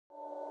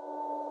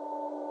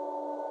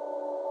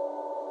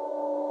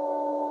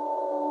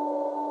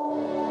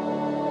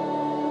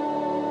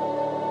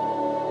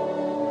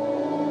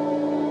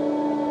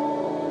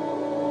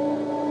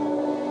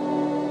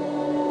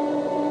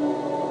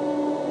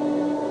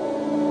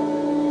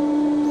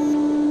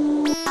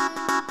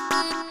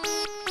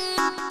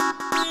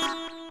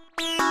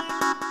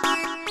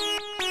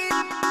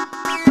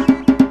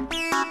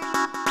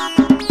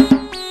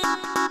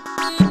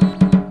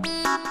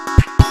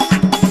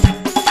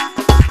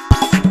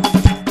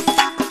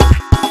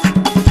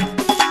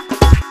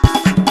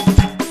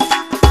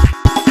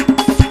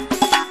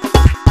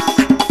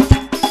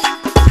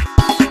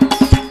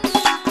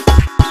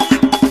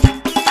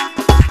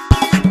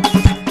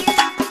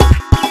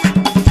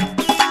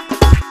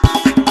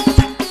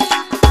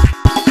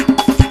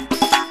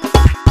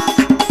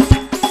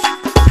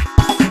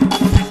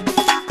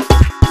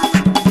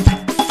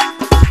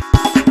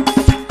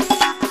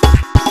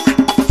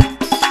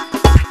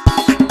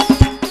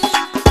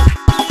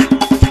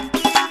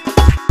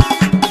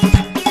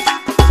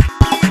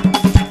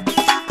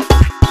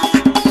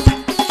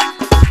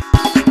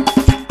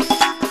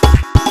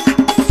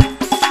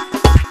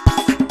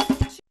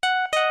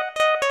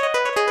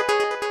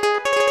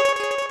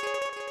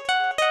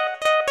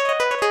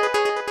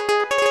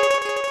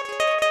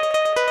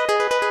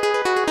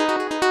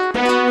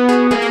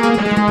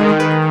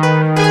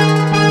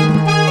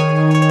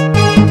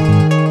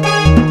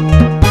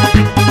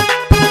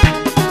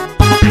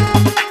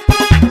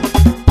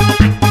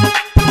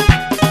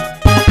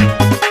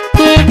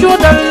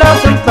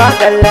Simpa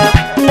dalla,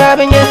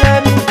 nabanya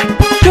labi.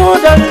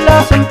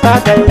 Chudalla simpa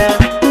dalla,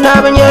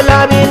 nabanya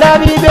labi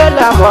labi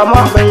bella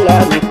mama bella.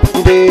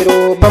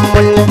 Biro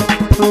bamul,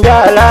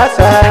 ngala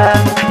sa,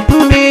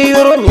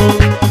 mbiruni,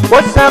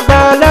 wasa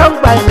balang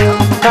bani,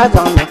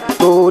 kazan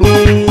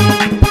tuni.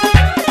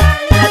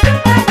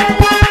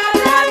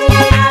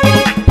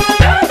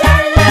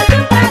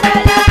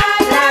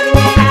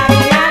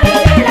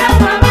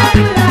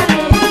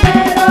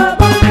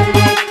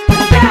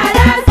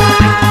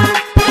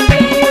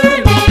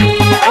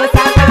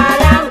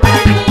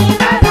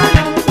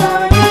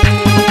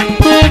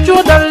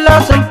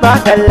 Simpa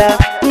dalla,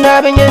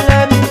 nabanya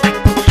labi.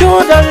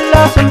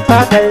 Chudalla simpa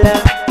dalla,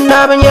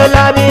 nabanya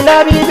labi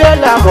labi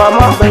bella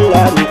mama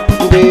bella.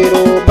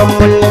 Biro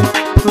bamul,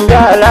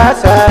 ngala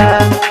sa,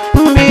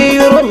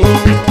 mbiruni,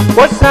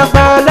 wasa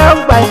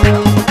balang bani,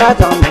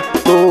 kazan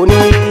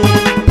tuni.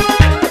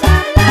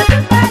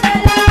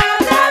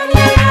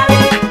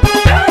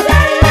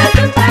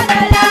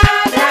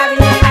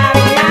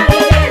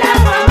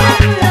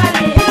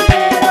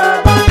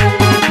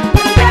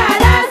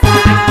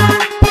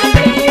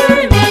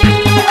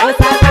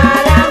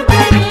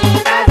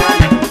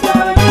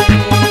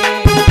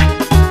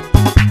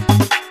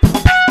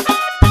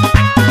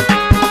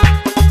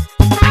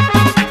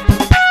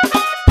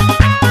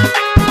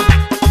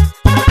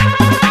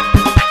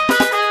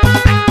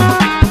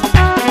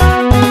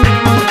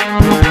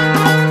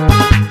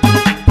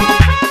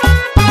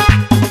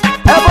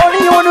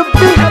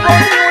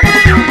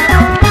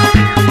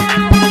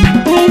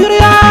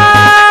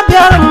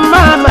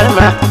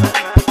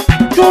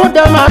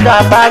 Da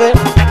pare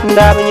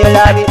ndabnya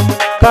labi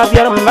ka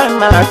biar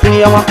mama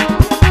dunia wa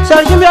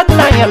sarjim ya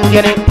tlayam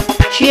gene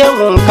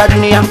shiyon ka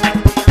dunia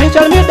ni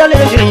salmi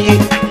dalil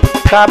jinji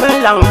ka ban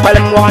lang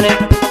palam wane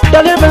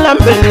dalil ban lam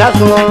bil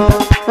lasu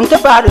nta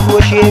bar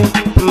goshi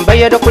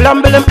mbaye da kulam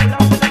bilim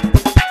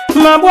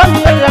ma bwan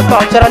yalla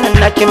ka saran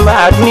na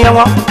kimba dunia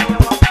wa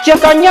je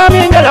ka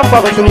nyami ngala ka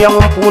sunya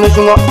ngum punu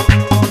sungo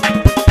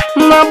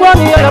ma bwan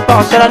yalla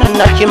ka saran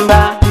na kimba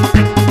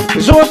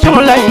zo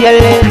sungla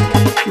yelle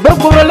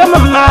begura la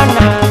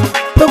mamana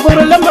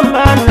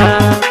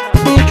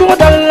ni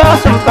chudalla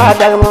simpa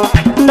dalmo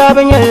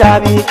ndabanya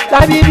labi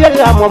labi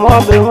bella mo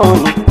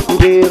bilhoni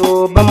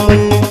ngiro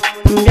bamul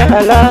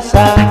mbala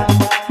sa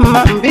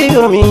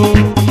mambirumi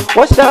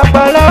wasa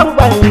balang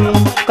bani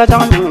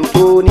kazan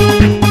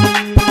tuni.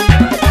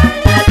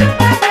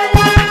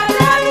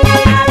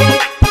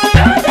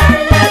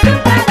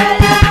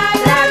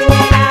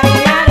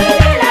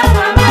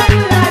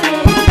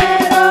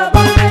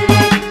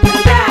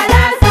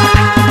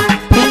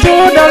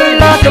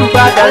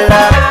 Simpa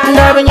dalla,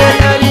 ndabanya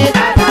labi.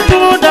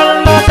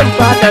 Chudalla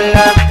simpa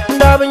dalla,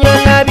 ndabanya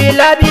labi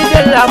labi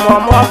bella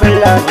mama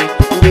bella.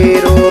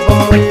 Biro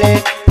bamule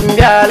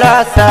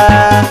mbala sa,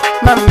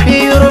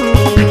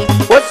 mambirumi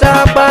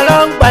wasa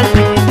balang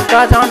bani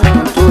kazan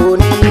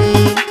tuni.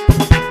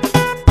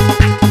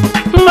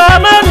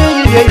 Mama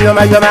ni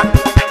yoma yoma,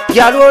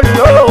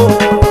 yalolo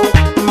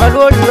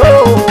malolo,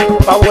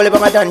 pawole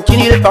bamadan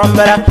chinil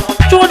pambala.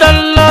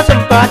 Chudalla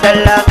simpa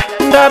dalla,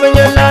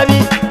 ndabanya labi.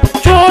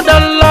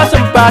 Chudalla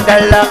simpa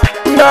dalla,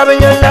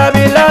 ndabanya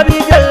labi labi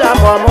bella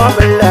mama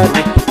bella.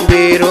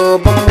 Biro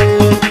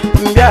bamul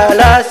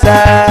mbala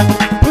sa,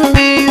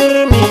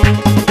 mbirmi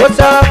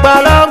wasa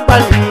balang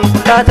bani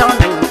kazan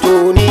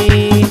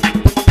tuni.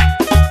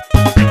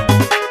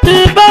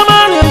 Bama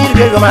ni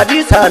yirge gama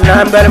disa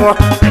nambel mo,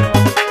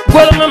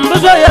 golmam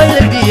buzo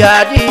yalle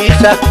biya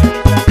disa.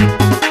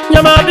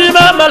 Nyama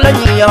bima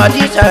malani ya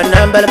disa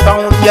nambel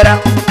pangera.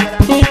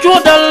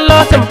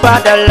 Chudalla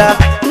simpa dalla,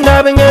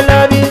 ndabanya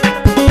labi.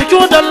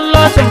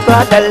 Chudalla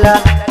simpa dalla,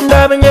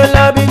 ndabanya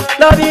labi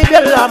labi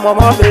bella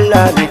mama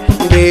bella.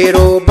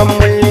 Biro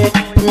bamule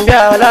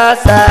mbala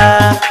sa,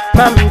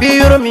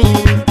 mambirumi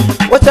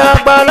wasa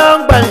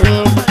balang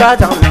bani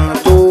kazan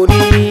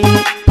tuni.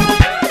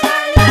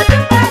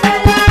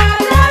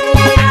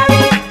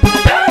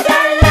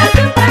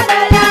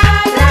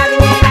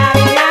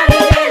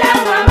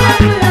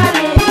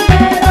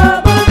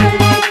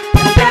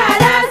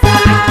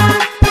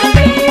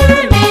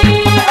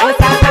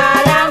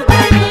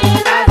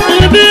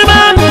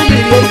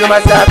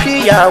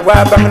 Safiya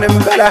wa bangnim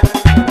bala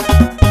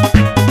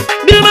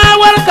bima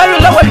wal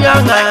kala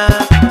wanyanga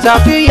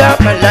Safiya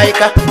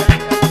malaika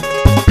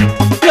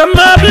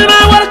yamma bima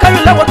wal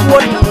kala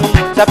watwoni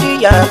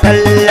Safiya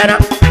kallana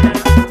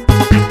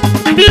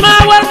bima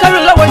wal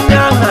kala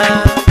wanyanga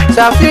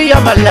Safiya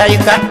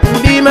malaika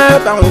bima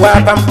bangwa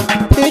bam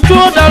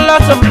chudalla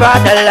simpa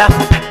dalla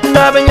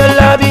ndabanya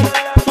labi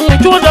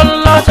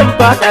chudalla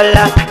simpa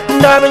dalla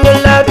ndabanya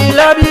labi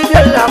labi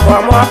bella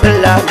mama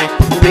bella.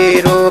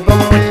 Biro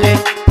bamule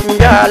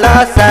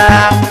mbala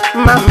sa,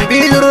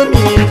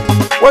 mambirumi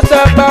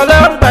wasa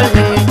balang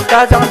bani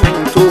kazan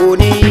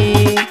tuni.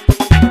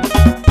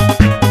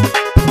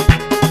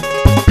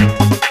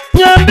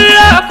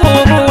 Nyambia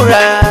kubu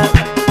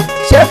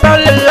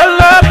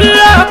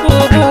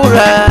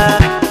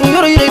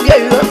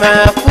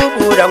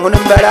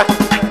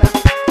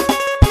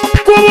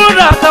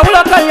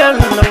kawla kayan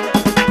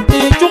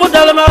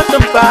chudal ma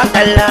Simpa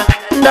dalla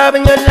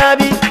ndabnya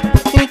labi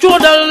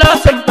chudal la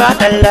Simpa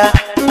dalla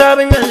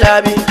ndabnya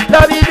labi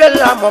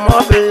bella momo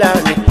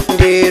billani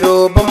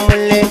ndiro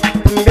bumulle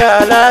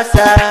mbala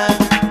sa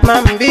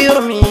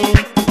mambirmi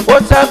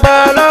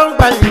osabalang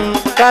bali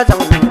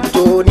kazang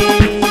toni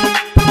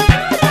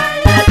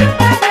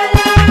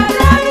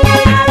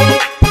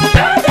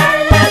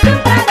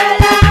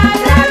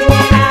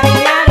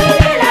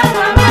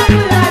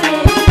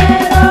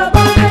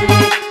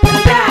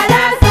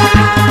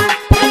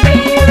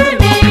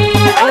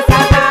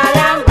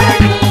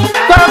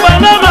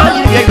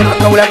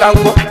kawla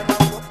gango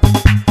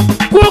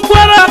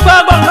kukwara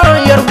kwa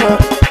bango yermo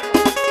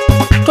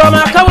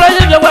toma kawla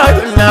ye wa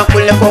na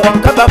kulle ko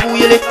wan kababu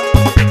yele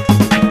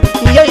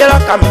ya yala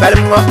kambal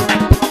mo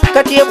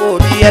katiye bo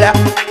biyela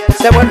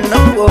sabon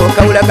nango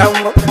kawla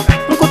gango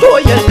nkuto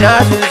yelna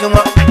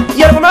sunsumo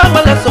yermo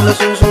mangala solo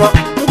sunsumo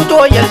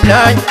nkuto yelna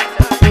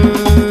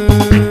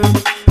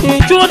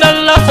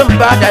chudalla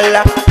Simpa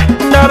dalla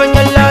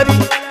ndabanya labi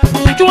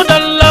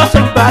chudalla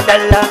Simpa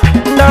dalla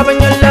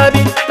ndabanya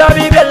labi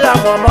bella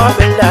momo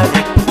bellani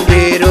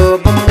ndiro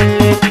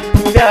bumulle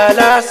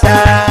mbala sa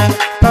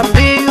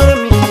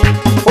mambirmi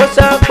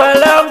osa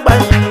balang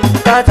bani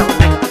kazang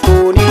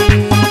toni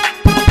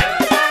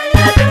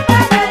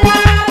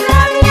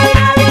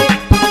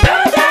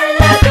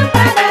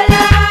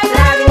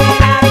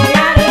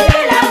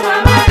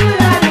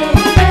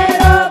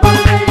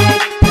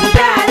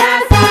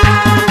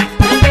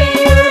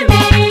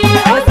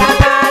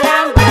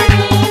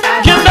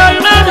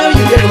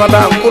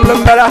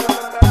Bala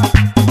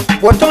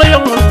wotolo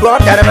yung do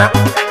darama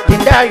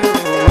jindayu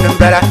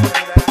nambala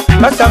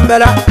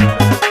masambala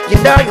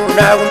jindayu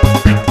nawu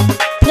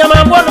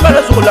nyama bon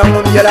bala sula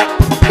ngum jala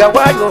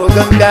gawayo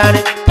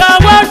gangane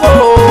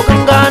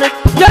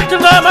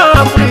yatunga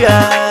ma kuya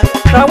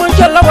rawon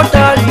jalla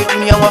watali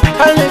dunya wa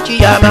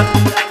halci yama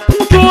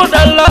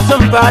chudalla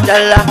Simpa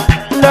dalla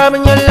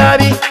ndabnya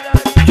labi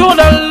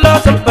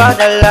chudalla Simpa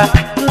dalla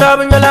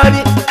ndabnya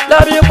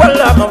labi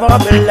kwalla mama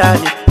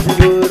bellani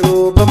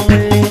nduru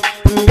bumulle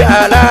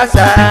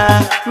alasa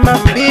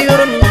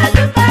mambirmi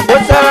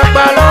bosa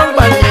balong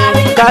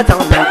bani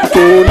kazang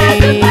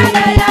toni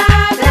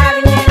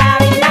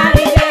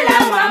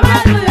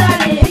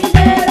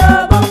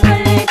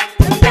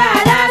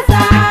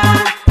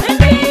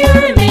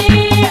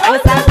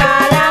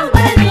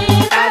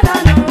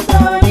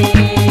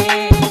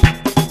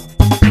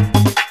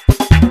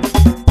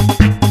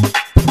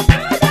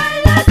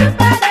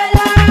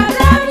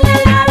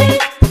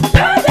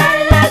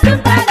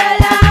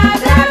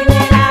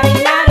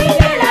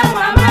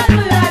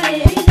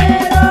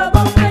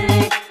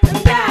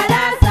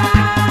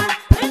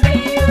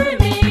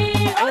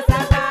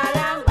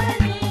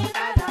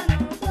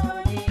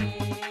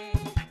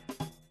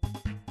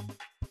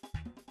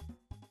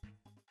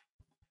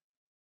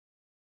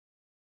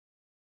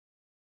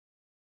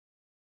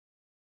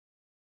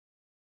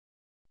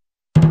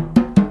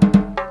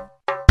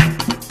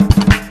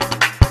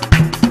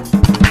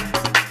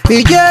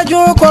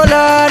Ijeju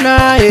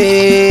kolana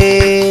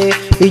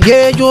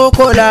ijeju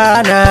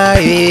kolana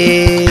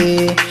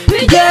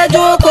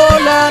ijeju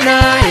kolana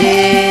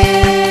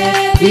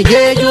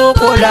ijeju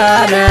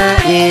kolana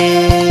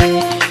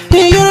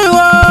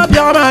yurwa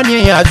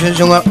byamani ya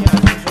sunsunga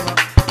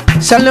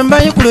salim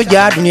bayi kulu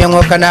ja duniya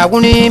ngo kana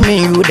guni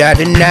min yuda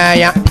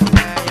dinaya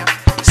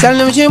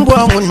salim shimbo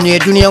ngunne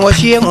duniya ngo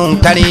shiengun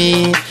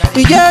kali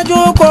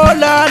ijeju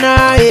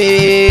kolana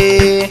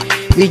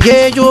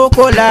Ijeju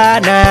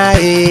kolana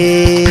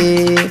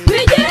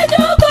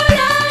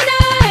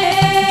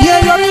ye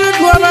yori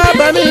duama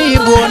bami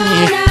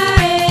boni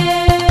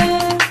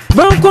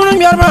bankunu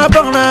myarma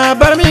bangna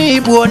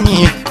bami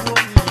boni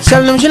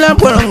salim shilam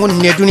porangun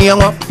ne duniya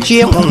ngo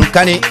shiengun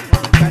kani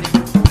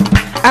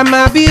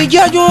ama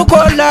bijeju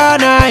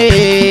kolana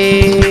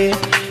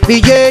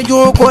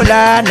bijeju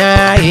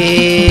kolana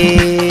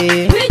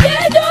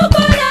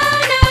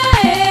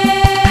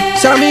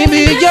Sami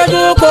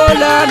bijeju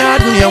kolana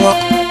dunia wo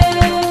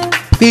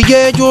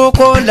bijeju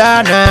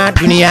kolana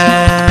dunia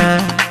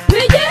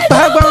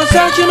Bagwan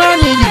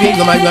sachimani jibe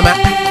goma goma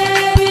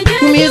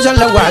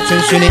Mizala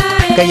watun suni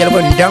kayal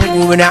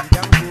bondangu na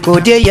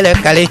Kode yele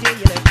kale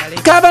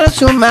Kabal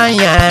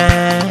sumaya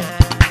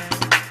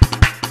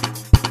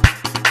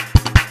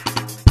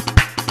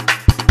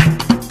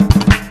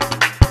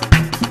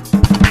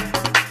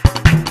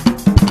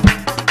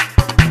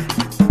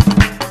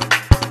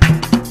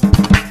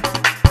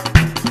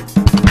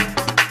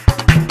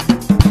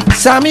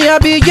Samia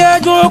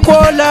bijeju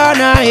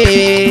kolana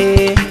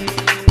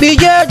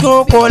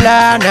bijeju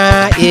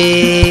kolana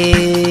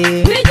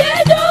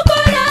bijeju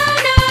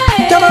kolana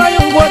tama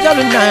yungo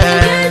jaluna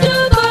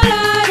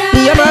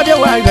yama be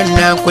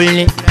wagana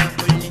kulli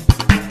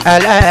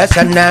ala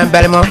sanna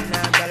balmo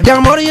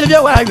jamor yilbe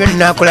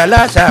wagana kula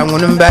la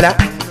sangun bala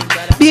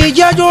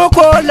bijeju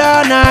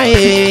kolana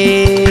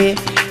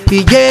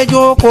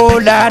bijeju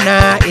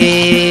kolana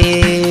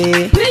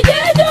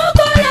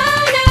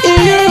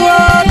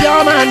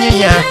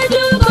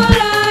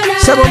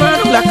sabo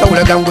manu la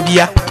kawla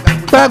gangubiya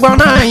ba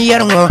gbana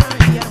yermo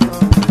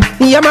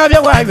yama be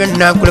wa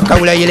yonna kul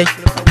kawla yele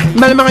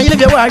malma yele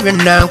be wa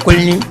yonna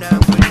kulni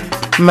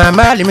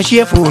mama lim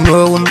shefu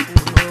nowum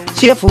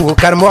shefu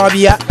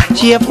karmobiya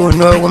shefu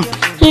nowum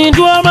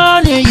indwa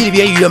mani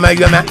yirbe yoma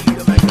yoma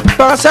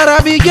pasara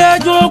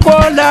bigejo ko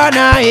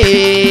lana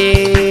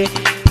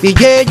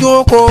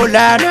bigejo ko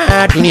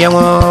lana dunia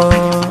mo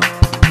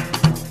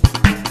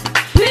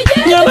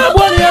yama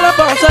boni la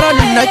pasara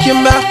na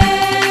kimba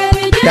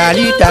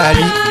tali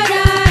tali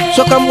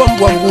so kam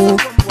bongu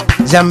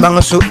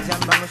zambang su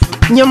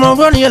nyama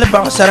boni la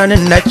pasara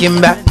na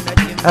kimba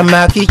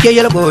amma ki ke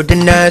yel go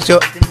dinna so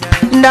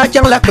nda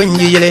chang la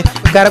kunji yele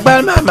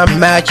garbal mama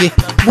machi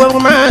bo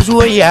ma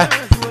zuya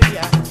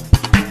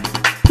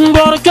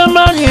ngor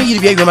kamani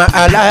yirbe yoma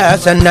ala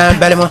sanna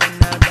balmo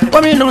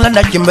o mi non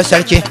la kimba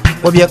salke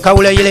o bi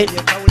kawla yele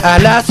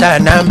ala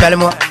sanna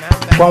balmo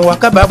kon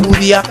waka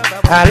babubiya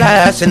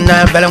ala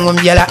sanna balmo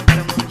yela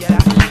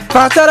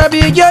fatara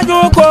bi jeju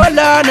ko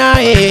lana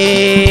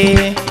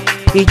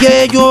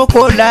bijeju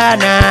ko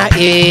lana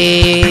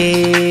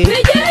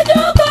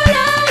bijeju ko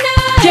lana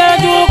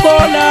jeju ko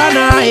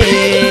lana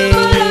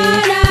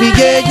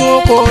bijeju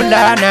ko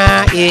lana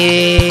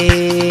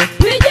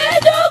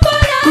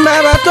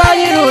baba to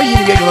yiro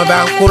yirge juma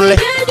ban kurle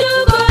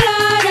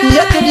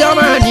yati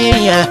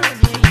jamaniya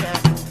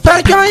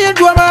farko yin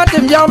duwa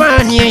tim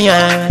jamaniya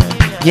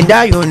yinda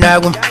yo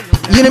nagum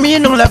yinmi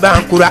non la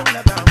ban kura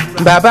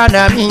baba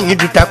na mi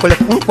du takole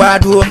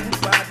kwadu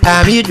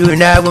ami du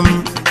nagum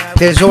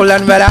te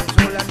zolan bala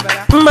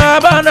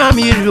baba na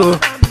mi du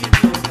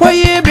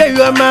koyi be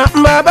yo ma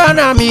baba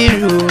na mi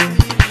du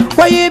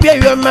koyi be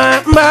yo ma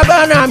baba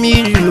na mi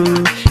du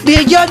bi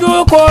jadu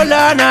ko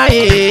la na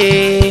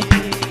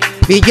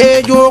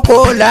bijeju ko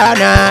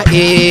lana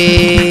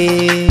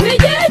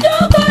bijeju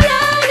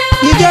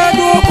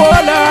ko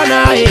lana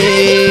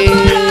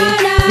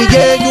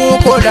bijeju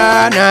ko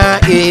lana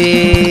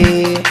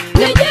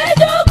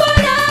bijeju ko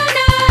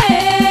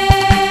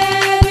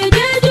lana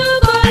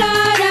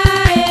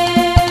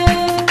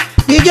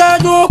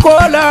bijeju ko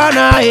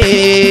lana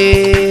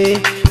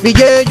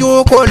bijeju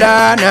ko lana bijeju ko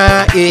lana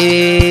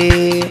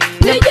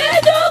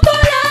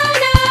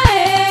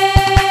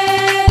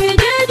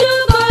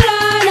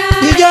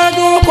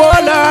bijeju ko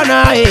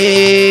lana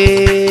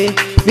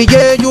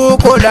bijeju kolana bijeju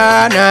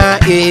kolana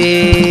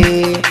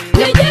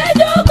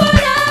bijeju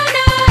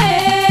kolana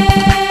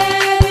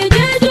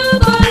bijeju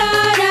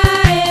kolana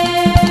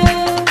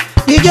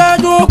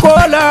bijeju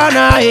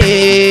kolana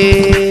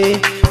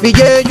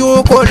bijeju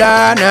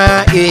kolana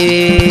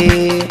bijeju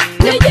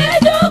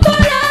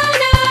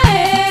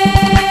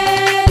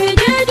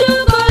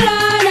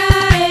kolana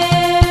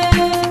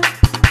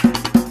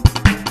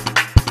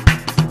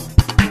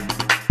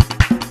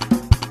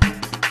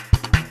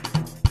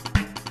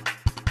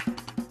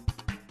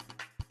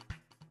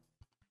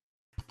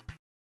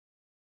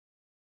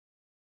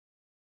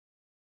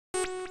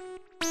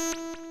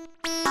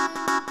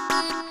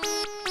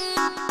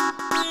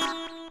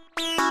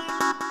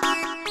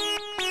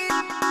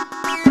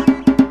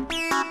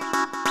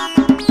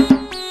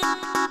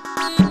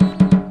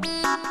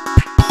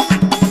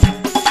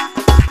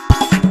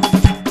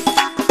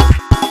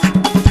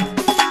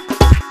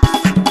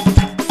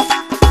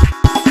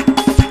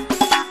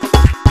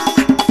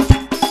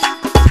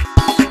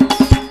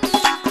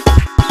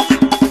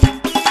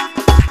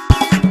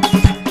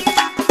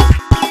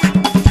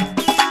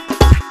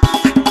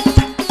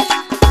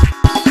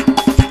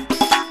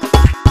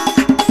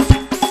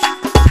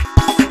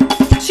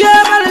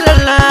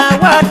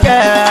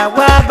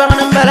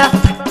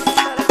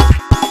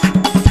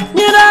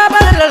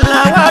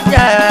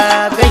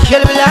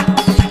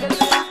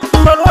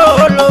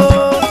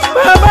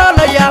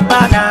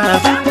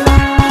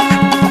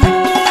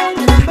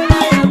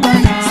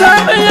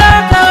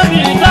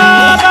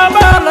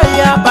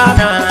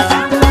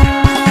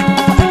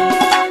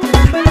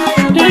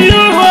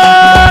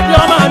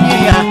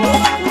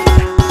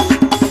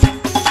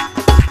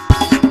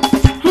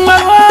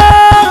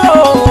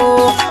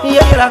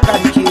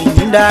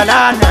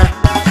Dalana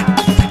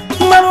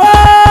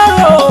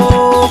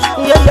marwaro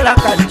yela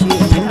kanchi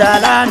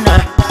dalana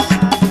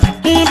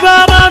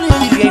ibaba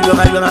ni yego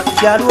mayona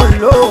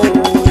jarolo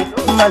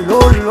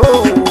malolo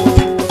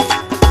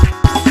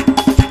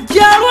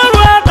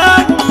jarolo na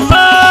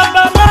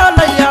baba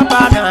la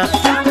yabana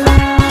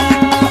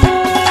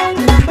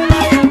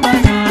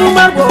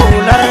marbo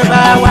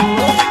larbawa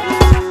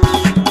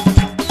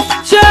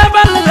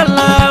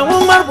shabalala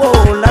marbo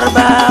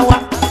larbawa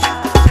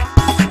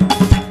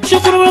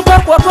shukuru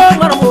kwa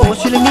marbo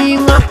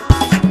silminga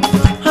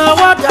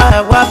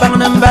hawada wa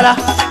banambala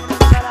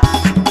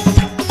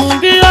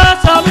biya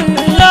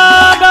samya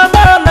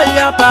baba la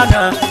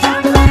yapana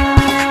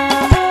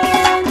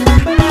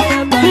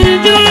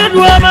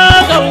tidwa ma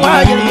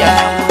kawaya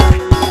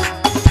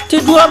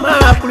tidwa ma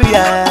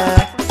kuya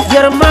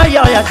yerma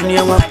ya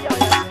dunia wa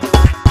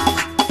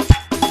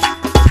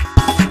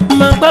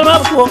mangbalma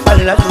ko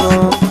palla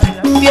no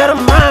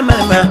yerma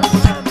malma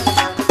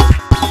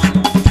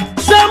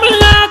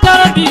samya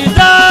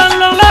karabida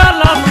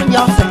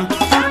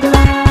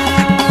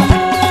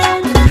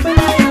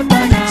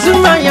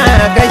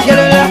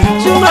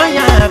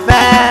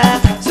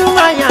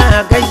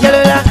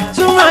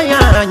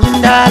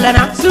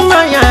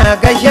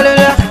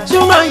gajelala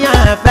sumaya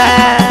ba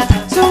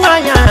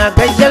sumaya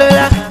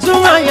gajelala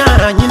sumaya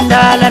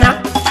nyindalana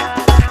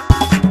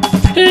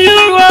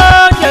yuwa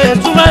ke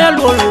sumaya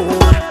lolo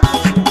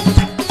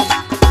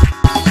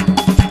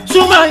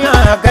sumaya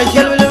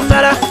gajelala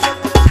mara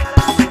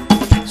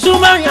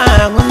sumaya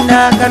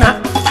ngunda kana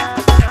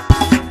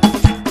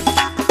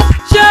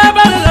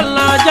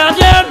shabalala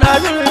jajela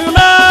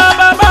yulma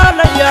baba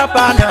la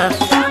yapana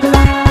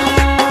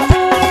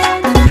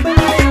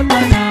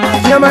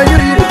Yama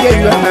yuri ke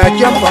yama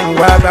jampon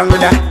wa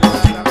bangda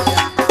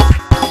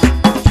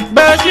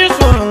Baji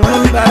so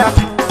ngara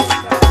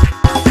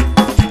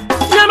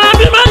Yama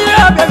bima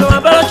ya belo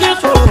baji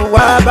so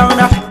wa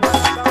bangda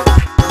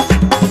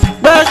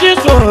Baji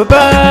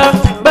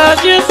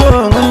so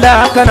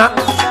nganda kana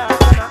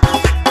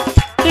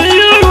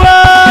Yuwa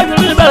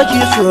yuri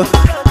baji so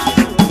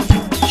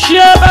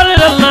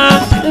Shabalala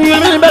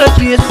yuri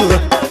baji so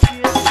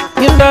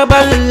Yinda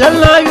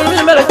balala yuri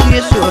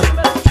baji so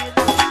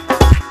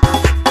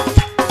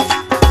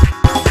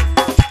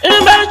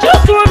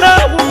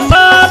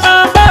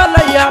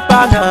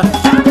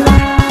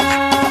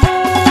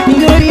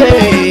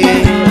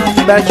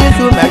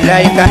Bajisu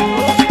malaika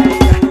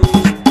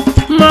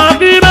ma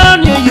biba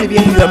ni yibi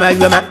yoma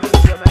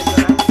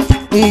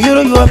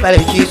yuru yo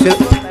bajisu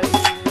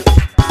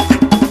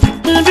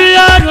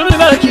biya yuru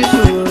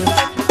bajisu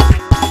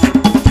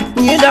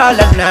ni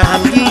dala na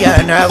hamdiya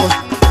na go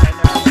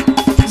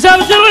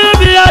zabzu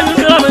biya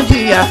yuru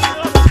hamdiya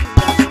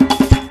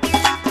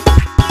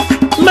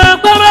ma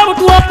kwara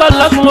tu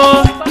wakala ko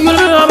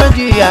yuru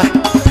hamdiya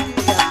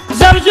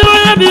zabzu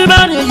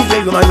biba ni yibi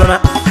yoma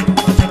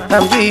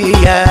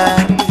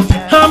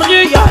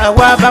Hamdiya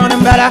wa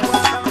bangin bala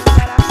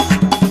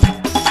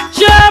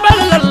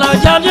Shabalala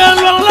jajan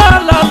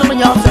la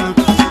mnyasam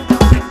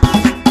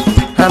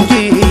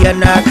Hamdiya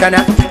na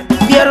kana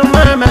biar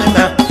mama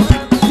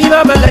biba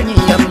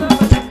balanyam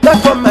da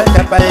koma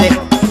da palle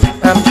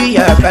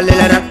Hamdiya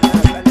balana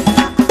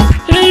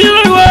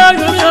Yuwa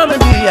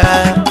Hamdiya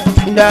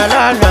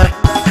indalana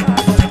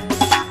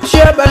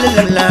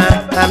Shabalala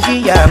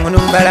Hamdiya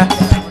ngunum bala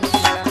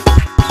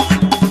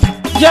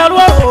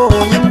Jalwa o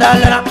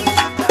nyindalana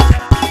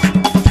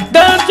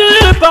Danti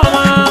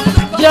pama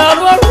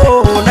Jalwa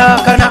o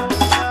nakana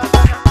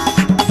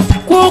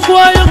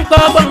Kukoo yang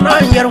kabang na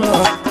yermo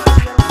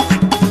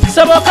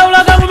Sabo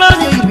kawla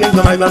gamani yibe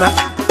gama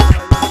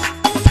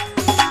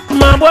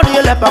Ma boni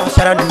yela pa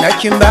sara na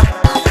chimba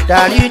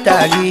Tali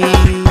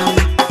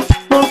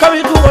Mon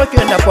kabitu o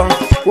kenda pon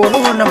Ko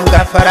no na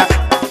mgafara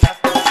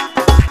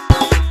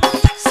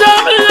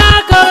Samila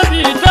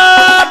kabita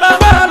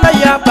baba la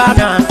ya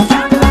pana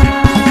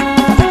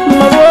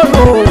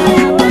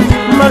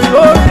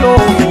Malolo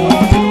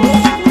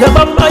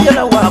Dabama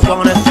yala wa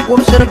bangna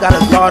Gumsir gar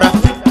dora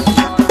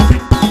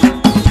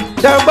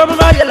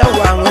Dabama yala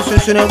wa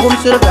Susune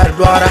gumsir gar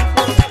dora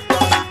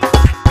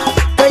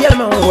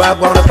Kayalma wa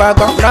bangna pa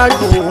bangna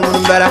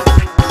Mbala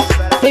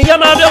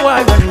Yama be wa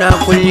yana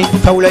kulli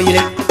Kawla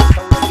yile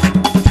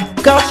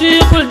Kasi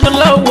kul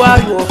jalla wa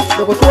yo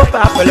Doko tuwa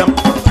pa palang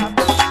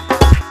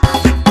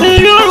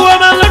Yuru wa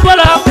manga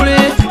dwala kulli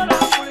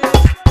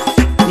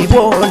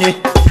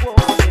Ibone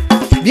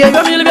Biya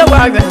yo mi lebe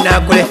wa na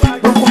kule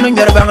kum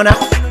ngar bangana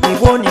ni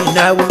boni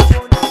nawo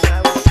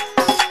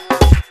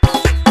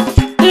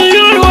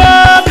Yuru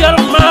wa biar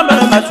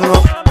mama masuno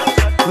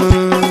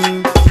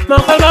man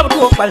kalma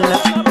bu palna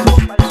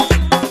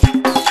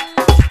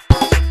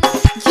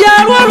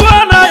Yaru wa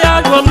na ya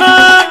joma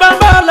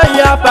bamba la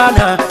ya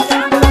pana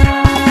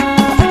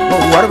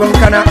Warbam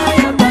kana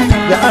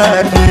ya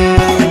andi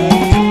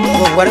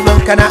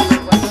Warbam kana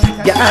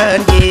ya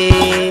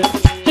andi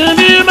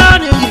Tibi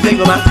mani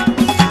yibe goma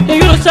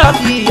Yuru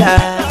Safiya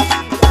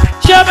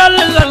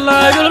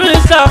Shabalala yuru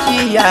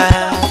Safiya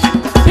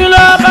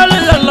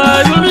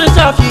Yulabalala yuru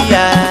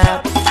Safiya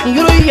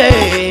Yuru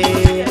ye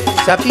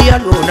Safiya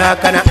luna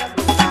kana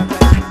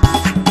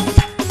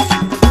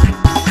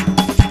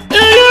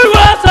Yuru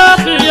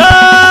Safiya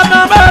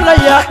Nabala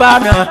ya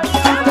pana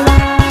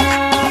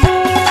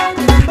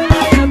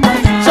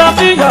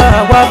Safiya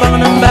wa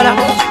bangnambala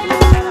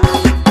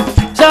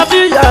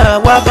Safiya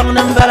wa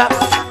bangnambala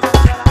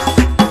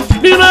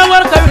Bima war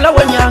kawla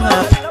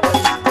wanyanga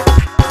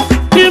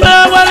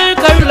Bima war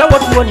kawla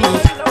watwoni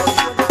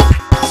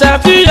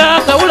Safiya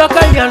kawla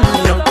kayan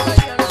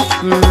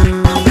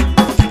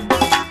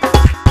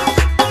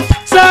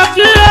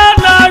Safiya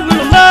na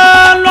yulma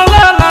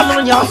lola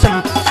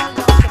nyasam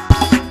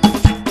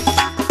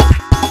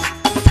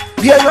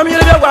Biya yomi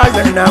lebe wa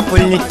yana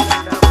kulni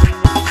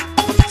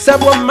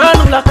Sabo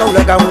manu la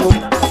kawla gangu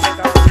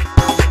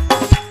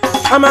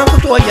Ama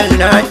kuto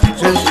yana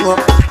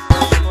sunsuwa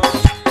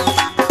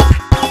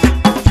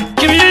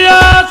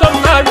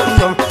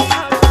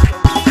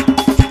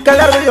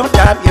Kalar yung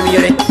tab yung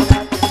yere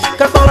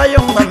Kakola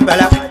yung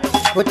mambala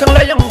Butang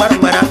la yung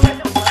marmara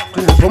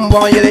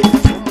Bumbong yere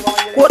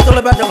Kotol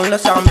ba dong la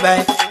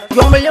sambay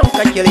Yung may yung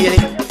kakil yere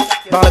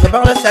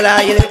Bangla sala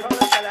yere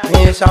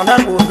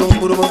Sandar ko dung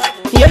kurubo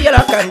Iya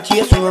yala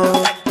kanchi yesu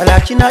Ala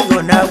china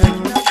yo na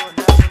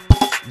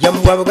jam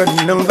wabaga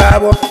nang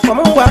babo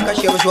mama waka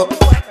shebso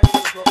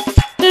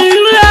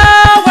ya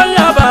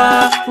wala ba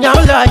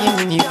nyamla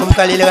yini kum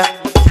kalila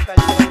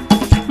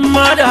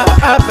mada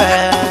afa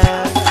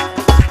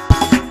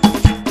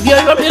biya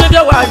yom ila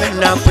da wa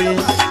na kul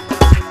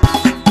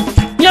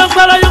nyam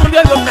kala yom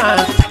biya yom na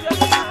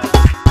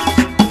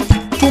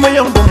tuma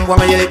yom dum wa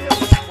yele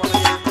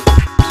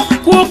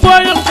ku ko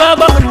yom ka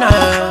ba na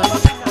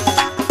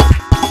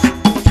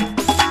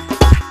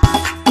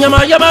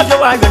nyama yama da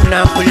wa na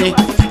kul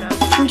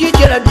ndi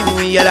jela bi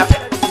mu yela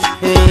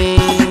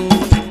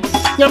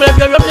nyama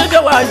yom da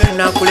wa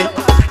na kul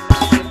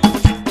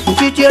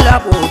ndi jela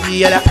bo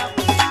bi yela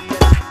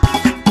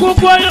ku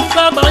ko yom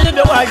ka ba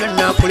da wa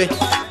na kul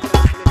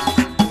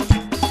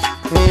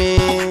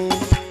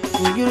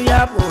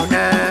Injuriya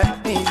bona,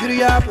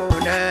 injuriya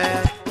bona,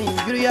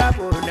 injuriya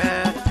bona.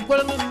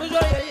 Kalau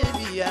membuat saya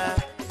biya.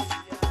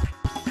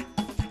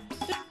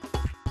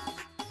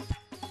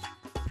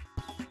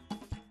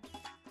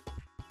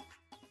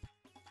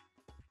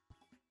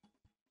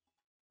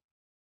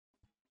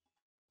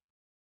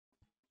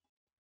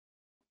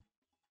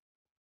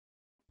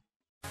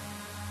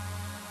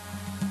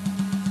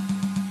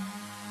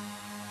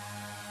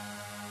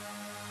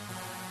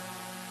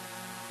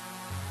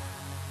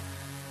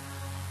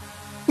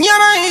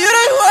 Nyama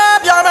yure wa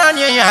byama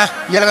nya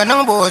yelga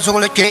nang bo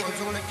zugule ke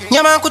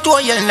nyama ku to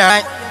yel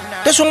na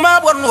te suma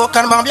bon no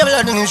kan bang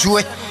byala ding juwe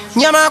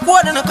nyama ko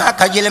na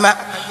ka jelma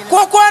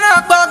ko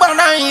na ba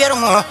na yer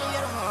mo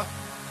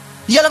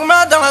yelga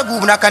ma da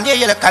bu na kan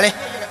yel kale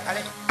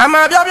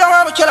ama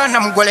byama ma chela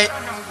nam gole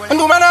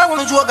ndu mana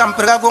wonu jo gam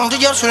perga gong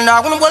jer sulna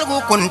wonu gol gu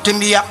kun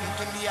timbiya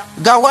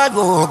gawa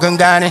go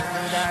gangane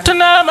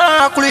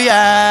tana kuliya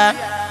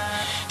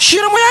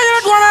Shirmu ya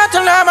yele dwana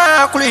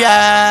tanama kuliya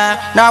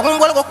na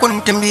gungol ko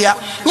kuntimbiya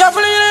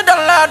nyafli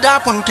dalla da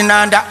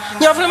puntinanda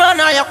nyafli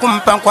mana ya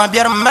kumpan kwa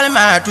biar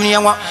malma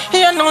dunya wa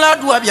yan la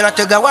duwa biara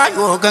te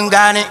gawayo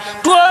gangane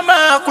to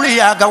ma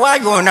kuliya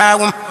gawayo na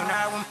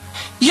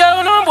ya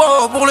no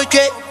bo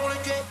bulke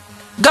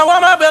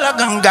gawama bela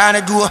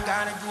gangane duwa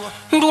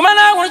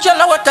ndumana won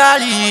challa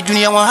watali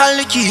dunya wa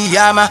halki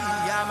yama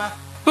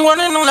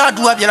wonen la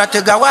duwa biara te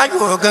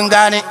gawayo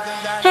gangane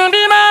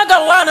Ndima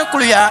gawana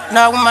kuliya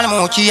na umal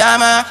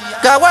muchiyama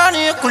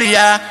gawani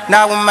kuliya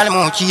na umal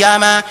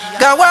muchiyama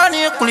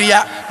gawani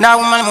kuliya na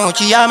umal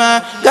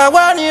muchiyama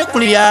gawani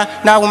kuliya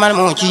na umal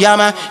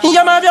muchiyama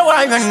yama bya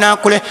wayon na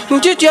kule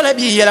ntitela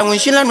bi yela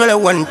winshilan wala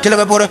won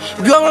telga bor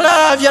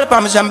biongla vyal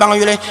pam sambang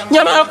yule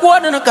nyama ko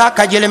na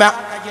ka jelema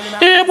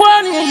e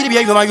bwani yiri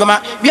biya yoma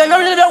biya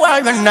yoma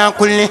wayon na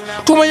kulni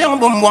tuma yang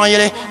bombon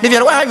yele de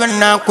biya wayon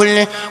na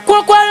kulni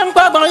ko yan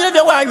pa bang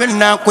yele wayon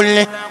na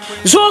kulni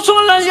so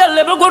la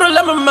yelle be goro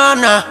la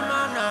mana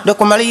de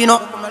ko malino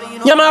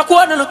nyama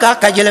ko na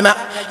ka jelema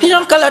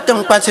yan kala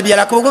tan pas biya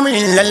la ko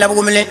gumli la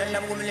gumli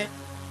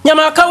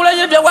nyama kawla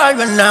yebe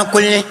wayon na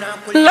kulli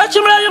la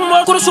chimla yum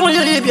mo kursu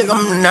yele be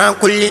gam na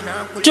kulli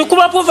ti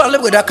kuma pour faire le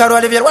Dakar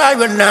wala biya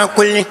wayon na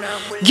kulli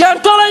gian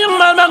tola yum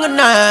mal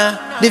mangna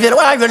de biya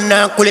wayon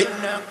na kulli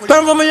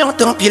pam mo yang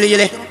tan pile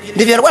yele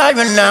de biya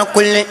wayon na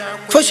kulli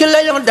fo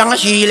shilla yang dang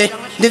shile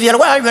de biya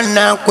wayon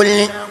na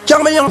kulli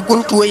chama yang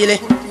kuntu yele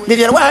de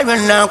biya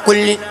wayon na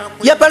kulli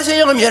ya parse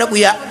yang yere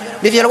kuya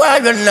de biya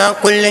wayon na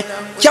kulli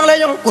chama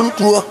yang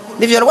kuntu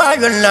de biya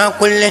wayon na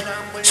kulli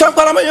son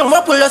palama yung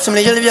mapulla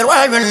simle yele biya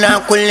wayon na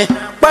kulli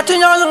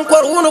patinya yang ko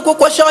uno ko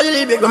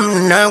shali be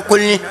gam na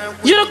kulli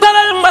yele kala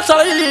yung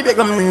masala yele be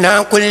gam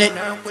na kulli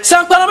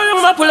san palama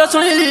yung mapulla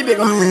simle yele be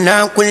gam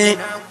na kulli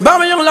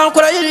bama yung lan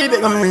ko yele be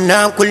gam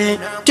na kulli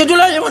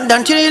tidula yung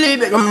dan tiri yele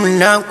be gam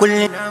na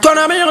kulli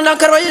tona me yung lan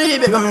karwa yele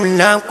be gam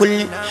na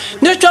kulli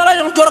ne tora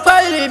yung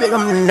torpa yele be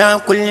gam na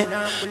kulli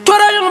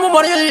tora yung mo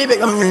yele be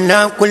gam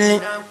na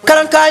kulli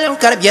kalan kayang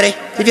karbiyere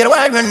biya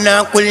wayon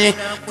na kulli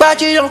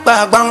pati yung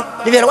pagbang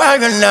biya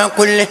wayon na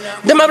kulli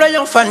demabla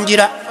yung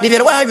fandira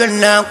biya wayon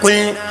na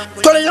kulli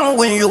tola yung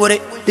win yugure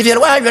biya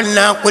wayon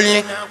na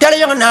kulli tala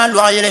yung na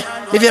loyele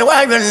biya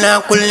wayon na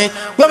kulli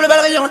wabla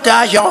bala yung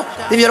tajo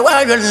biya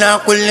wayon na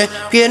kulli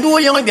kendu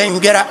yung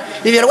benjera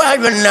biya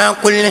wayon na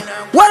kulli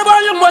warba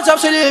yung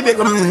whatsapp sele be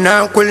gam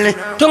na kulli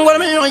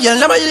tungol me yung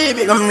yalla ma yele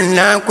be gam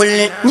na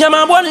kulli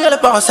nyama bon yele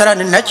pa sara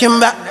na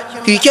chimba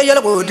ki ke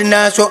yele go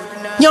dinaso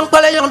yang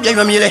pala yang biya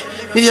yom yele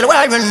biya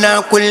wayon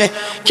na kulli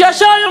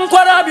kesha yung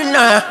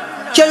kwarabina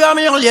ke yom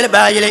yung yele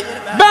ba yele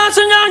ba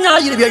sanya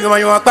yele biya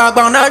yom pa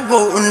bang na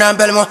go na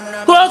belmo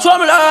ko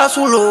somla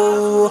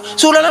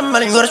sulu la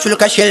mal ngor sul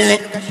ka shelne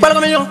pala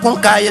me yung kun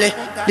kayele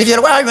biya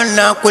wayon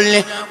na kulli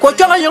ko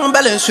tonga yung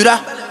balen sura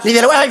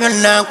biya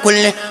wayon na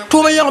kulli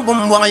tuma yung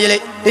bumbong yele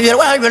biya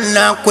wayon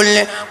na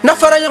kulli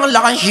nafara yung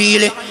lakan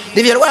shile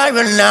biya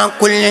wayon na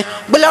kulli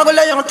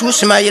bulagola yung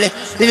tusma yele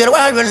biya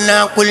wayon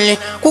na kulli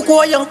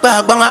kuko yung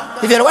pa banga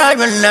biya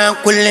wayon na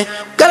kulli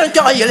kalan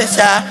tonga yele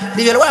sa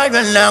biya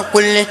wayon na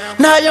kulli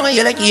na yung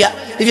yele kiya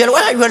biya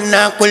wayon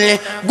na kulli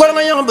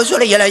golma yung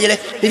busule yele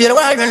biya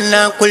wayon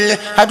na kulli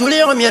adule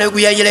yung mere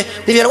guya yele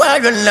biya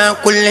wayon na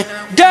kulli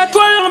da to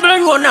yung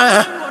blan wona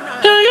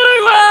yele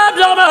wa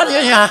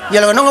blamania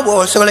yelo no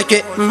bo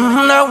soleke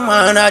na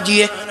mana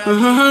die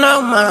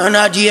na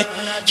mana die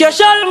che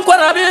shal ko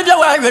rabi be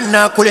wa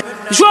na kule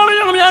jori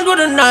mi andu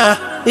na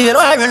yelo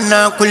wa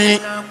na kule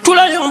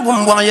tula yung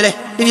bumbong yele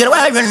yelo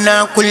wa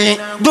na kule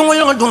dungu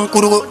yung dung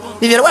kurugo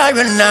yelo wa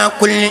na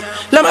kule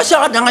lama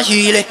sha danga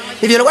shile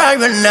yelo wa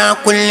na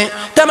kule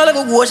tamala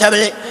go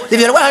sabele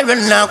yelo wa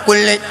na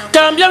kule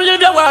tambiam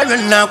yelo wa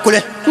na kule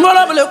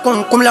nola bele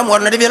kum la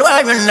morna yelo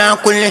wa na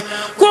kule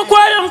ko ko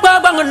yung ba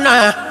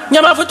bangna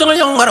nyama futu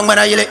yung ngara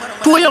ngara yele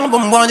tu yung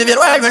bumbong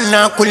yelo wa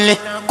na kule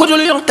kudul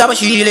yung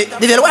tabashile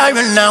yelo wa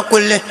na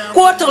kule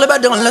ko tle ba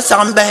dang la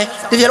samba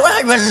yelo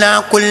wa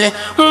na kule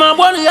ma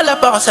bon yalla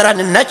pa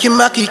sarana na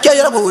chimba ki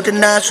kayra bo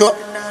na so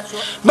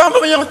bamba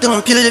yung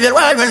tung pile yelo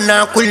wa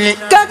na kule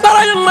ka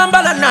bara yung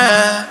mambala na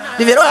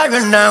yelo wa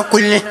na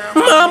kule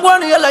ma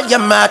bon yalla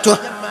jamato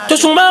to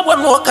suma bon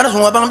mo kana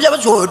suma bang biya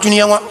so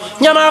duniya wa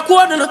nyama ko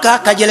don ka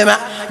kajelema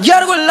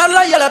jargo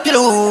lalla yalla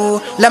pilo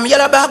lam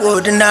yalla ba bo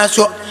na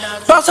so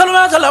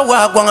pasalma tala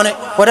wa gwangane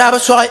wada ba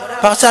so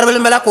pasarbel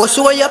mala ko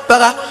so ya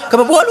paga ka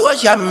bo wa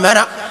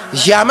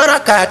jamana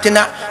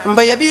katina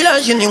mbaya bila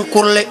jinin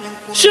kurle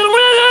shirmu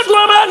ya to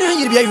ba ni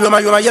yirbiya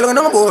yoma yalla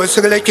no bo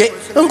segleke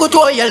ngo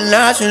to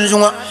yalla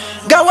sunzunga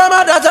gawa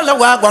ma da tala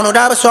wa gwanu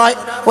da ba so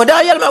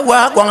wada yalma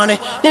wa gwangane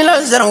ni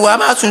lan zan wa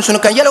ma sunsun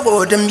kan yalla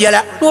go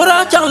dembiyala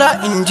wora changla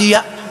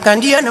india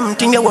kandia nam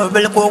tinga wa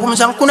bel ko kum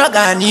san kuna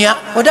ganiya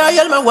wada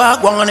yalma wa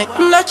gwangane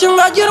na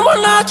chinga jirmo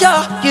na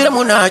cha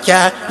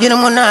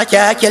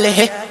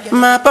kelehe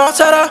ma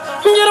pasara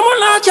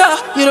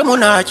jirmo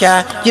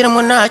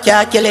na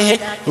cha kelehe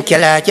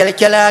kela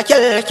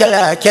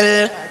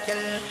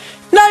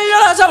na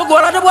yala sab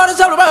gora da bora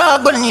sab ba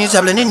golni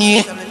sab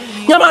ni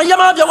yama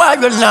ja wa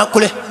na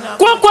kule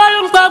ko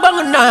yung ba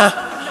bangna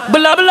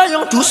bla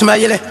yung tusma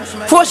yele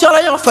fo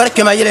sala yung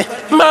farke ma yele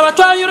ma ba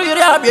to yuru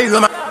abi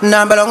yoma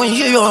na bala ngun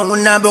yo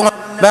na bon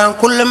ban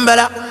kullum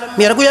bala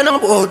mir bu yana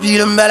bo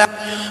bilim bala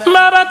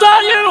ma ba to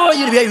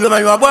yuru abi yoma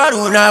yo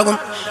baru na gum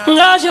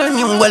nga je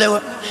min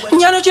wala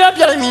nyano ci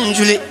abdal min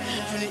juli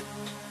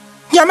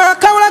yama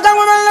kawla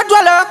gangu man la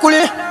dola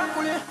kule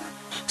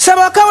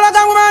saba kawla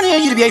gangu man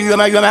yirbi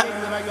yoma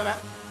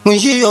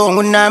munji yo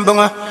na bon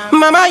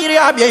mama yiri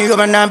abi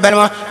yoma na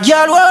balma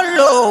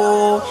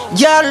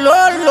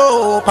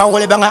jalolo pa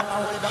wole banga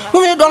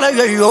mumi dola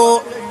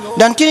yo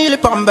dan kini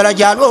pambala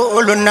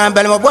jalo na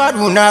balma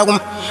boadu nagum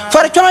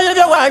far kama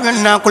yebe wa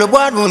na kul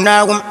boadu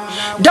nagum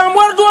dan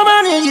bor do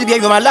mani yiri be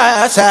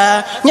la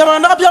sa nyama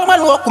na bi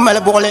mal wo kumal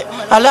bole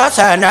ala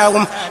sa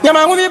nagum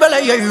nyama ngumi bala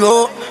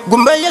yo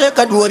gumba yele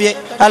kadobe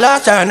ala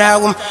sa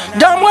nagum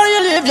dan bor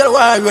yele be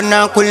wa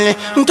na kul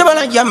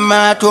ntabala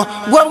jammato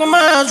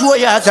gorma zo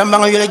ya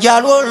zambanga yele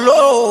jalo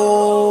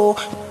lo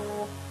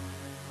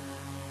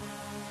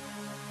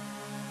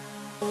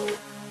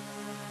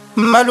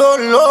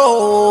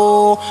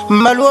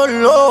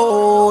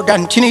malolo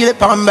dan tini le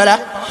pambala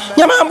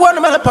nyama bon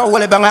mala pa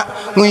wala banga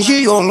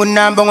ngi yo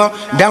ngunna bango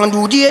dan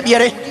du die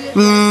biere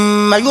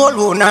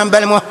mayolo na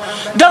balmo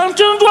dan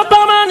tun do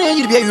pa mani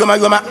yirbe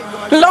yoma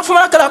la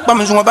fuma kala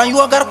pam zunga ban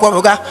yo gar ko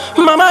boga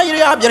mama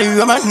yiri abjere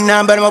yoma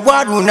na balmo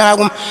boadu na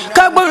gum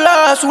ka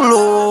bolla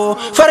sulo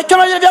far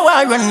kama yebe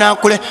wa yonna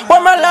kule wa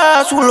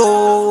mala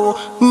sulo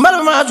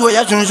malma zo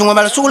ya zunga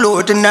mal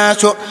sulo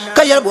tinaso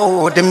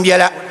kayalbo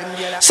dembiala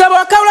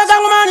saba kawla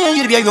gangmani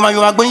yirbi yuma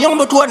gban yang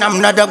butuwa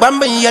namna da gban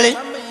ban yele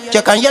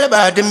ce kan yele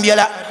ba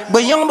dimbiela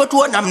gban yang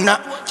butuwa namna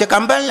ce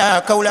kan ban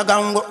la kawla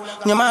gango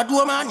nyama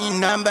duwa mani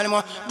nambal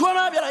mo duwa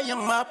ma bela yang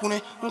ma pune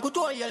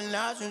nkuto yel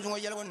na sunzungo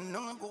yel won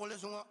nan bole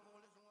sungo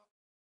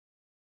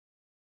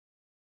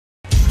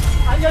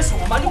aya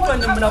sungo mani ko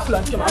nyamna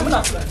fulan tuma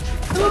amna fulan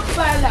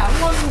tupala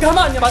mo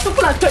ngama nyama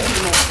tupala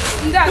tajino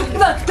nda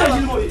tupala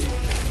tajino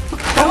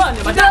kama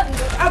nyama da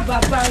abba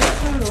ba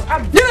sulo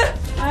abba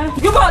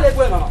you go le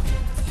mama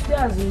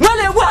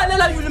ngale wale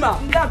la yulima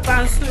nda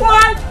pansu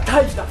what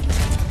taita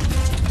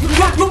you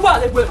go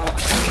le mama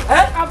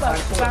aba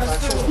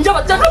pansu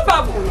njaba tano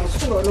pabu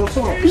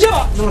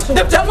njaba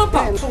de tano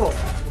pabu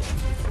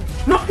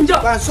no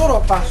njaba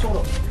pansoro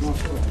no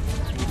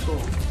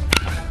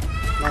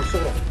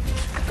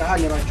ka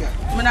ni racha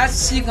mana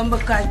si gamba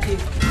kake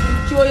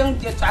ciwo yang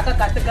dia tsaka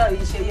ka ta ga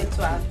yi she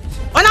yetwa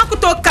ona ku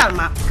to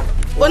karma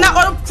ona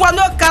or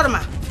fono karma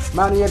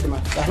mani yedma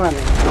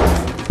tahmani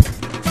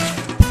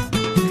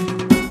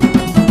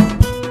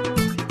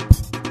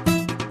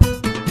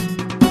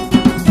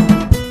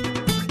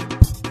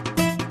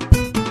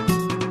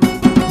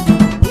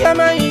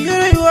yama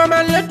yuru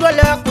yama la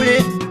dola kule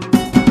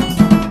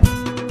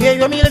ye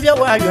yomi le bia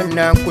wa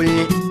yonna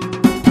kule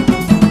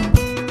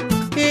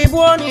e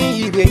boni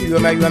yibe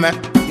yoma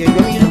ye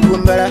yomi le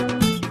kumbara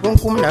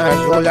kunkum na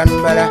jolan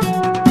bala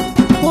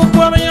ko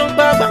ma yom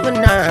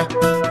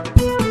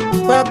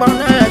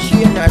bangna shi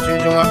na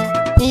sunjuma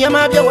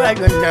yama bia wa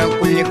yonna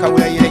kule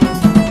kawla yele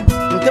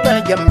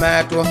ntaba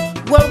jammato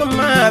wa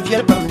ma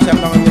fiel bam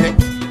sabang yele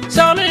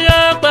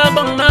samiya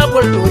bangna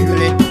bollo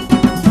yele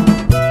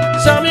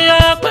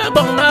Samia pa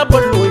bang na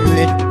bolu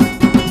yule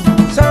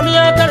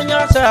Samia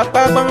karnya sa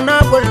pa bang na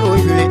bolu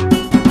yule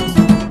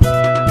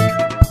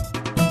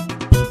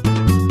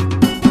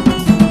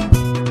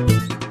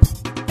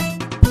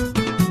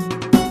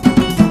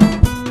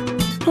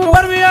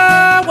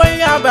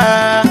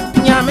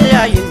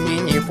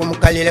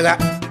kalilga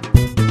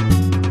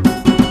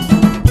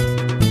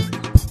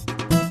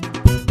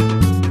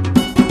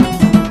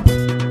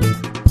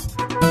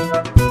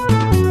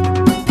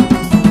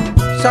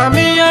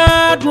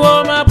Samia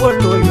tuoma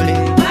bollo yule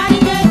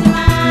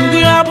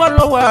Ngira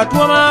bollo wa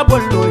tuoma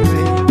bollo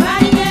yule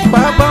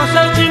Papa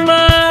Salchima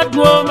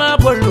tuoma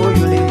bollo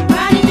yule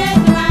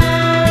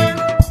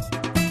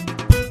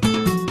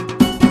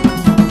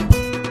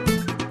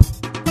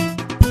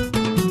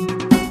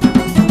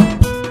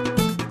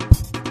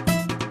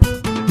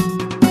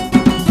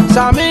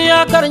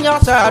Samia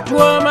karnyasa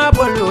tuoma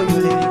bollo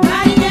yule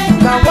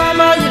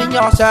Kawama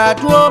yilnyasa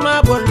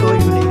tuoma bollo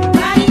yule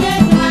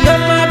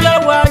Yama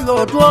biawa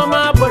yo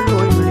tuoma bollo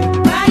yule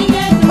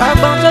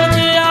Papa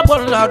Salchia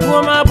bolla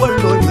tuoma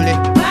bollo yule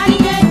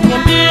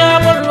Yambia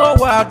bollo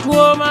wa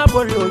tuoma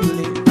bollo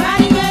yule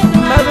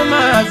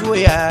Mabama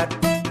juya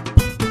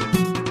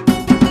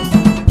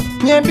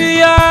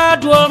Yambia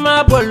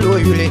tuoma bollo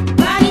yule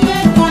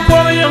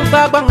Kukoo yung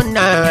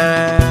pabangna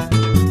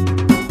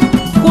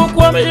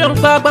Kukoo yung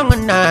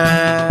pabangna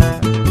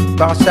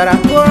Basara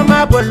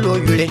tuoma bollo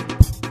yule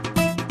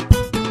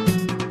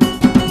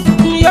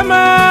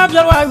Yama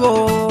biawa yo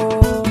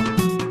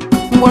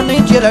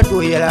Mwani chela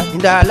doyela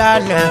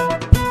ndalana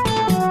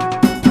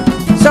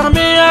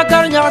Samia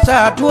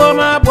karnyasa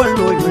tuoma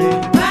bollo yule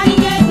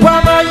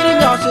Wama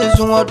yilinyasa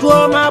zungo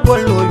tuoma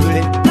bollo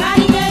yule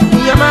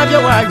Yama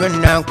biawa yo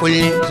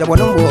nankuli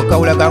Zabonumbo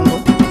kaula gango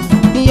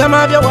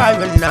Yama biawa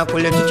yo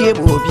nankuli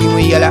Tuchebo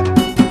biwiyela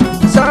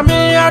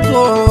Samia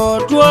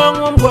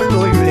tuoma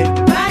bollo yule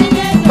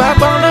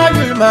Babana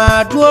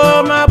yulma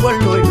tuoma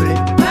bollo yule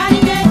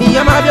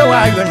Yama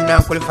biawa yo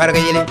nankuli farga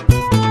yile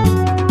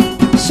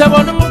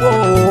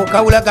Sabonumbo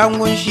kaula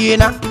gango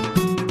shina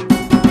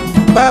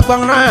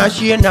Babana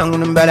shina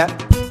ngumbala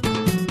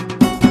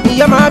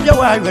Yama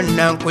biawa yo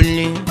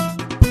nankuli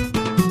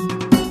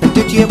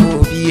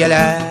Tuchebo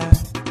biyela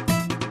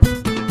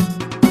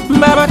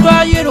Baba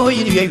toa yiro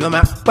yiri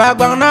yoma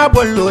Babana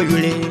bollo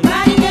yule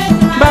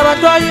Baba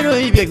toa yiro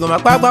yiri yoma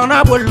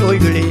Babana bollo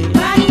yule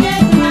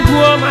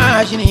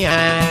Tuoma shinia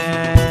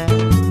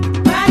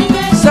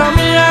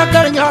Samia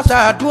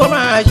karnyasa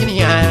tuoma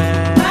shinia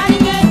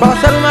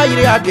Basarma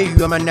yiri ade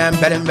yoma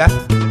nambalemba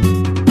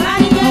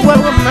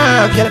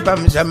Mwama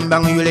fyelpam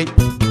zambang yule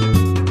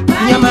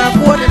Nyama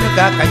kuwada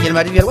nukaka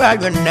jelma diwa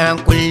yona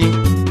nkuli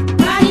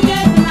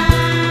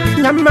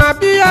Nyama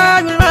biya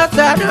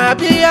yulmasana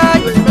biya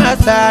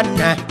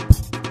yulmasana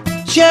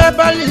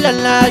Sheba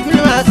lilala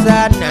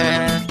yulmasana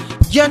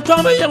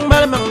Jantoma yang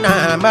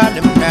malamangna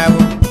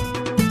malamnawo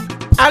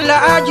Ala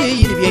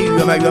aji yiri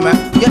yoma yoma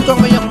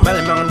Jantoma yang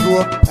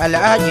malamangduo Ala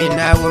aji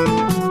nawo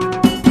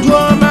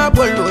Joma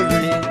bollo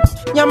yule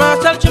Nyama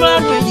salchima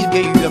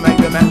yiri yoma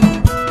yoma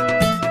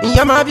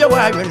Yama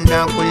biawa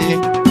yona nkuli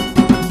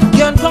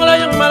Jantoma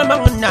yang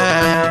malamangna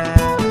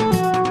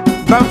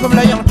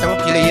Bamfumla yang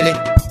tangkile yile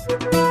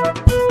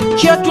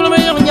Chetulma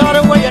yang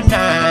nyara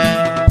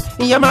wayana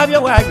Yama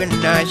biawa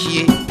yona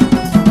shie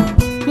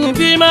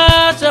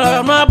Bima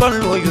sama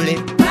bollo yule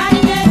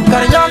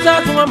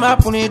Karnyasa tuma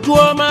mapuni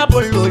tuoma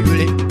bollo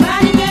yule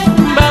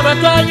Baba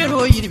toa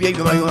yiro yiri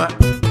yoma yoma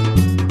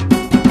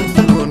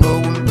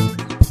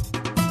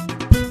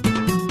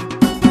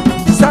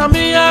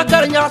Samia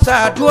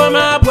karnyasa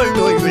tuoma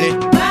bollo yule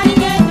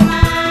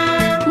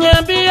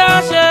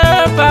Nyambia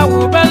shefa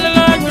u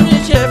balala yuni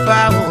shefa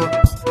u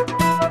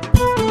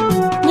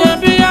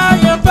Nyambia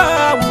yefa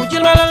u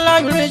jilmalala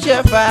yuni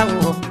shefa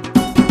u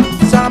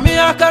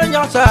Samia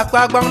karnyasa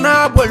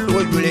kwagbangna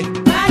bollo yule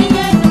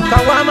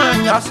Kawama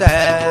nyasa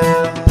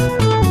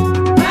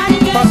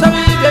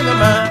Pasabi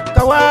bengama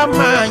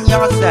Kawama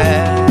nyasa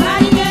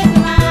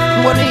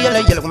Mwani yela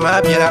yela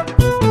kuma biela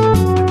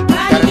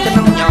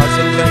Karatana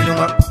nyasa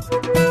mzalunga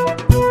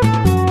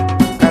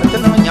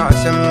Karatana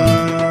nyasa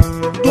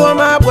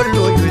Tuoma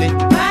bollo yule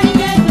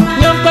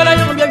Nyampala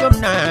yung biya yom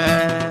na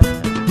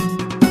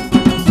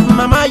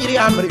Mama yiri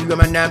amri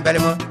yoma na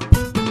balemo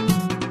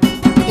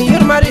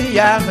Yir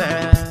Mariama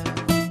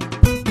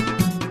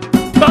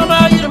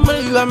Bama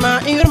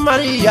yir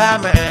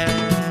Mariama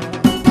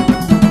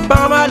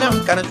Bama lam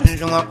kana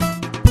tunjungo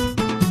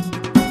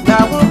Da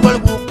wul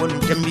gu kun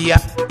tembiya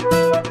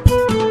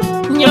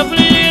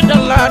Nyafli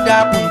dalla da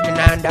kun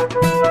tinanda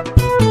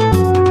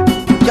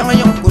Janga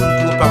yung kun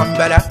tu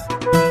pambala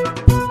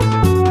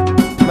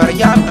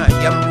Mariama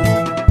yambu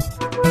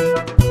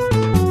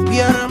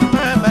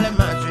Biarama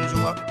malama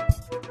tunjungo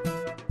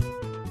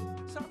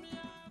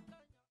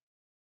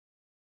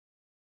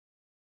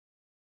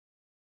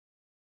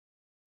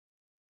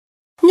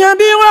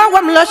Nyambiwa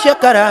wamla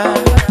shekara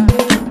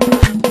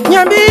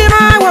Nyambima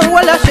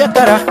wala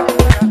shekara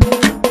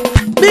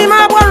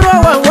Bima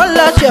walwa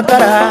wala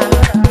shekara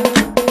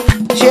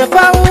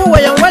Shefawu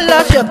wayan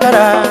wala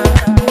shekara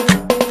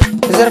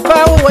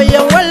Zarfawu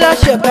wayan wala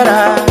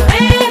shekara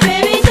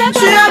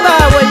Sheba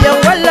wayan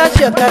wala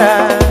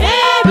shekara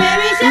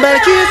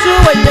Barkisu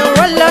wayan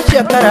wala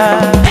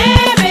shekara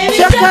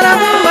Shekara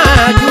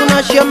huma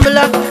juna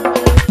shembla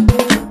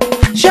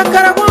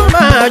Shekara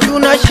huma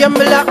juna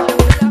shembla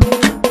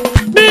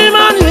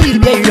Bima yiri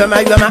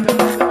yoma yoma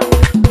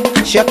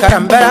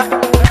Shakarambara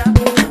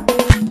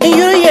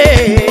Yuye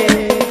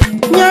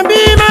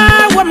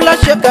Nyambima wamla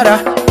shakara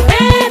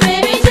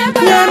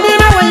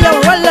Nyambima waya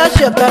wala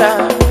shakara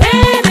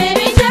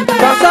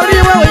Kasari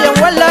waya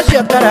wala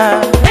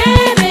shakara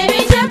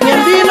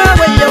Nyambima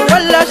waya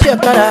wala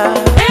shakara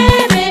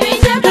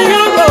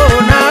Yugo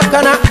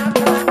nakana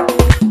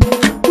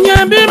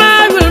Nyambima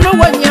wilma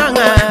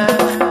wanyanga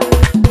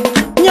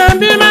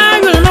Nyambima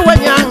wilma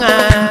wanyanga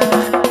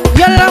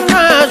Yalla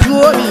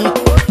mazuomi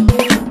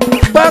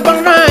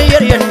Babangna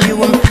yeryen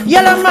yiwum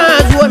Yalla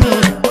mazuomi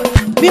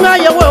Bima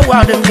yawa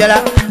wadum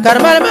jala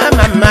Karmal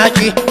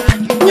mamachi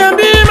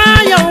Nyambima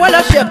yang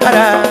wala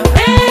shakara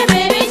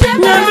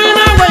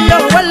Nyambima waya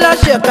wala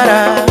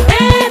shakara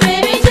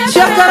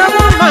Shakara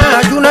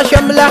mama juna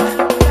shamla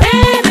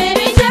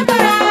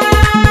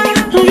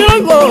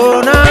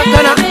Yugo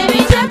nakana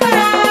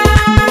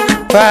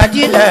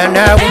Fadila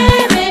nawu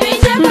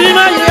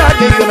Bima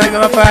yage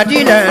yuma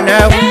fadila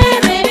nawu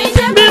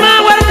Bima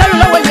warka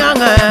la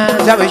wanyanga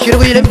Zabe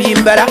shirbu yile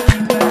bimbara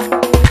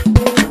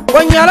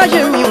Wanyala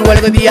jemi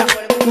walga biya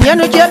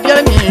Nyanu jepya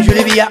min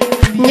julibiya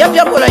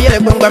Nyapya bola yele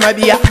gbangba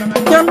biya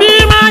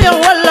Nyambima ya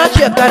wala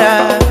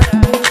shekara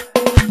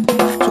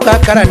Suka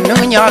kara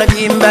nung nyala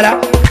bimbara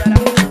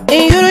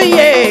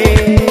Inyuruye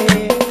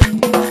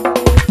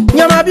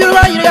Nyama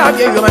bilwa yile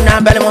abye yuma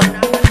nambalmo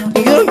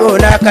Inyuru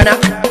nakana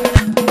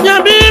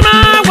Nyambima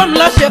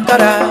wamla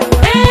shekara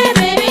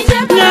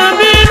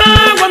Nyambima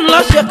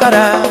wamla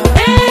shekara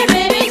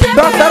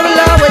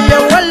Basarla waya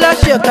wala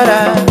shekara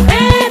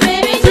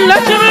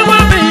Lachimi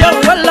wabiya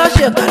wala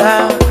shekara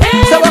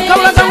Sawa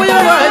kawla kawya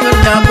waya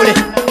nakule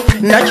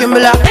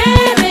Nachimla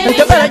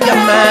Ntabara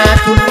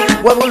jamatu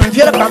Wabu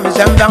mfira kam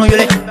zambang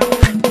yule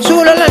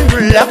Sula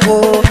landula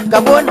ko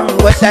Kabon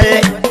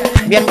wasale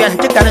Bian bian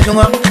tikana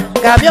zunga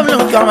Kabiam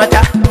lang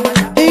chomata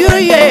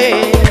Yuruye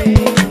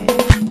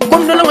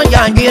Kumdu lang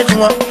janji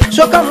zunga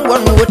So kam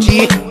wan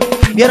wuti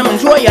Biar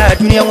menjua ya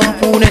dunia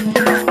ngumpune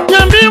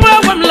Nyambima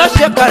wamla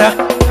shekara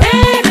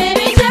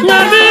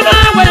Nyambima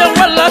waya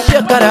wala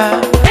shekara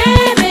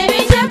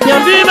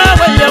Nyambima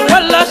waya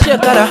wala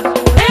shekara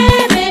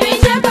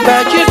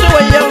Bachisu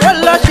waya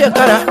wala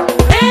shekara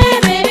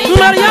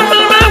Maryam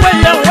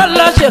waya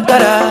wala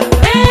shekara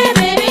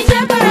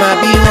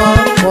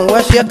Mabino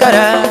wa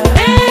shekara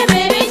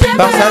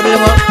Bangsar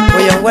bilmo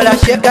waya wala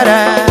shekara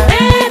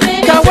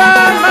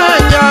Kawama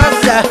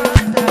nyasa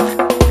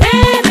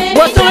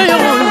Wato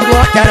yung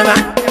wakarama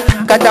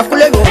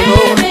Katakule yung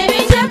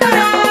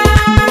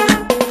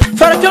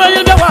Farjala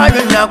yilga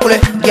wajun nakule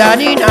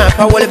Jani na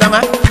pawale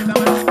banga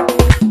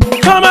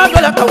Kama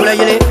gala kawla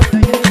yile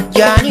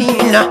Jani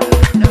na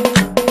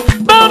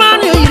Bama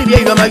ni yilbiya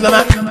yoma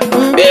yoma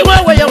Mbiwa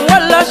waya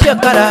wala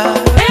shekara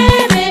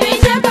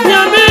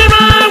Nyambima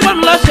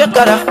wala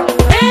shekara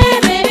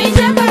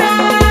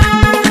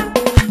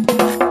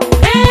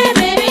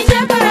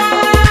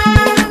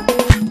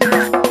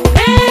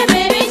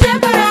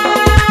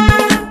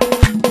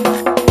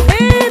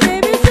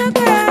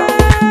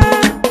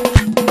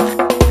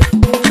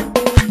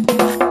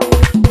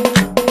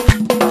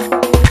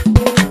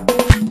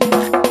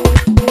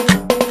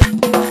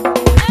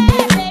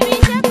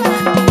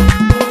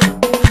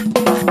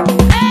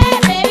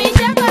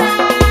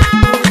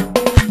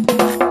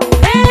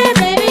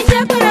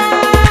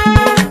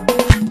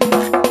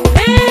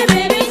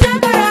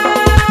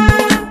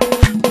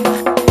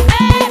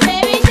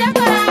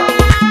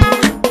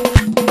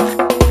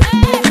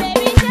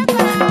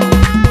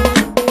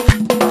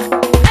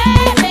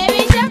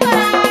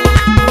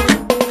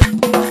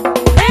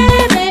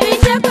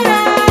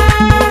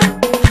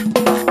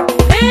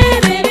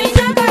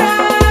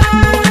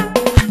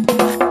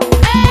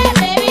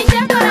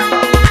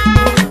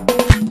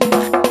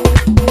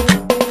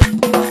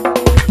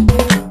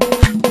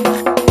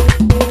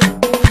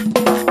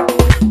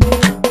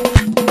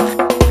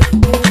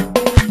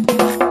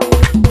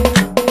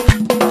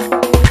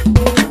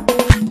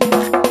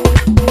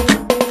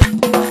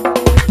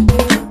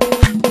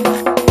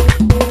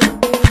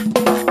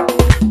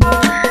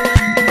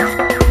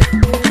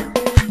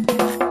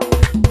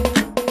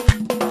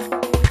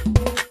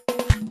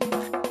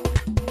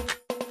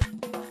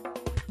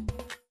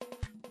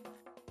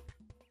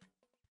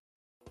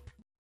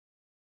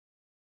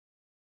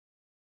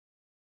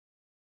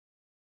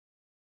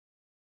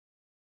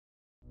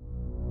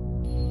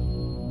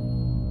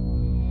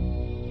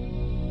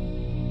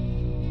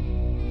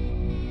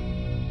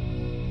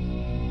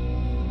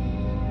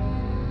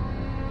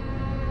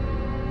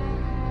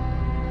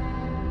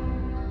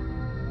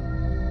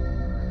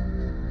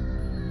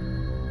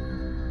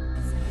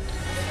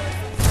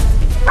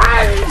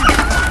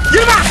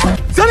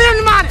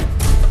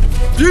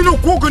Dino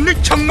Kukoo ni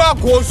changma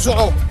go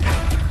so.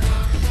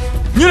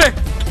 Nyire.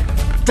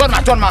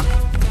 John ma.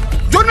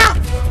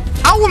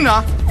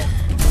 Awumna.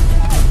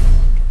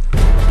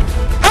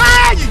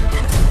 Hey!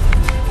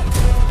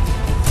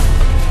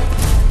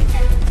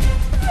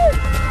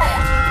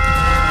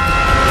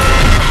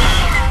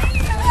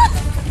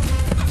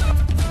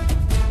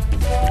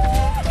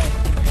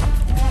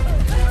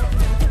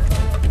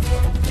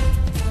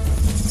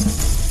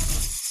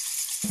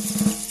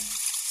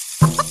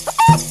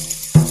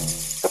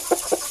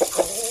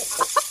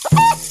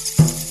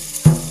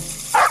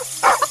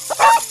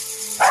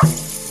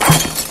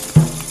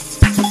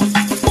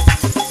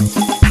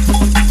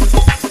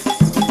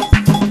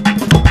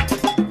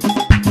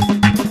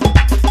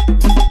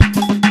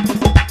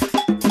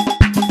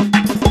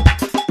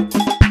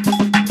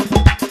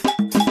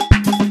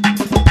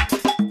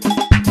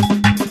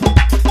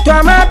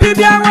 Chama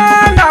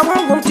bibiawa na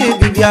wongum ti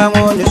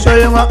bibiawo ni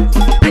solwa.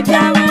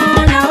 Bibiawa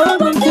na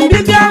wongum ti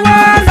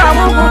Bibiawa na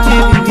wongum ti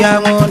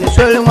bibiawo ni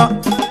solwa.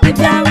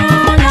 Bibiawa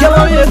na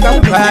Jawo ye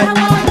Kpahi.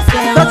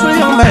 Katul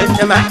yung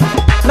maltema.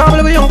 Na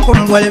bulu yung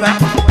kumwalma.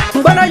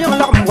 Ngwana yung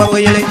lakum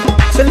wawele.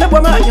 Sele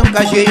boma yung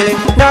kashele.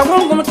 Na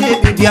wongum ti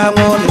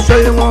bibiawo ni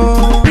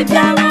solwa.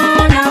 Bibiawa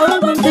na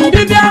wongum ti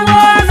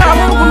Bibiawa na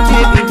wongum ti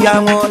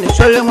bibiawo ni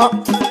solwa.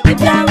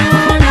 Bibiawa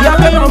na Ya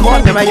pe yung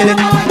bonde mayele.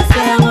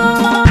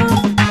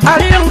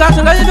 Ali yung gas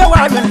nga ibe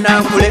wa yon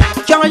na kule.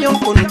 Changa yung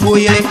kuntu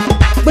yele.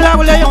 Bula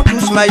bula yung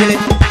tusma yele.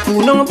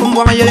 Kunong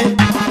kumbwa yele.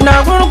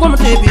 Na wongum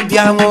ti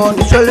bibiawo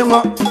ni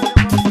solwa.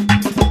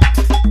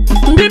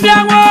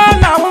 Bibiawo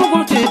na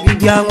wongum ti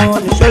bibiawo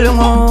ni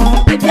solwa.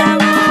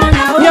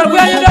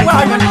 Nyargwa yele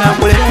wa yon na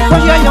kule. Ko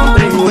ya yung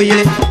bringo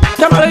yele.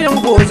 Tamara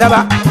yung bo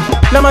zaba.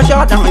 Na ma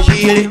sha dang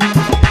yele.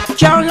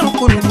 Changa yung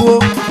kuntu.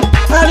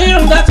 Ali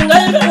yung gas nga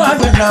ibe wa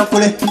yon na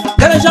kule.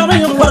 Dara jama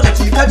yung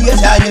wargati kadiya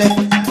sa yele.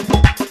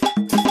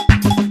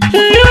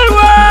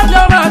 Yelwa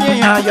jamani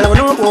ya yelwa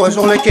no bo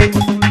soleke.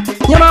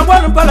 Nyama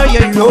kwa pala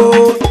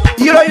yelo.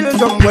 Yelo yelo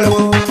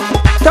zombolo.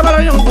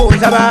 Tamara yung bo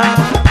zaba.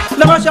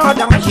 La ma sha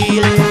dang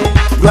yele.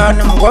 Gban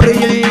ngore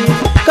yele.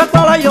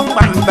 Kapala yung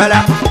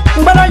bambala.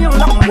 Mbala yung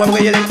lam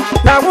ngore yele.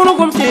 Na wonu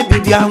gum te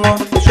bibiango.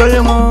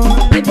 Solemo.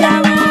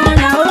 Bibiawa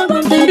na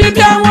wongum ti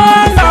Bibiango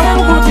na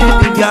wonu gum te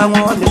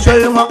bibiango.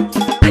 Solemo.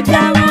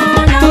 Bibiawa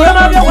na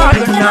Yema be wa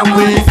yon na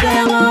kule.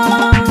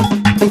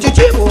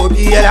 Nchichi bo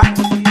biyela.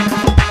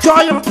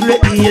 Choyong tule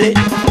ile.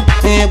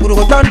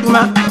 Burugo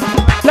tanduma.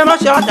 La ma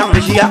sha dang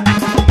jia.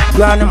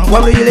 Gban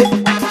ngore yele.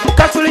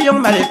 Kasuli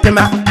yung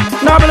maltema.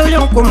 Na bulu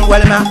yung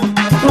kumwalma.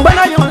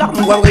 Mbana yung lak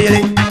ngore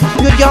yele.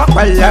 Yu ja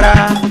ballara.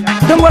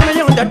 Dengwar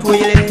yung datu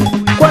yele.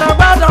 Kwana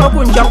baza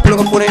kun jam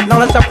kulo pune. Na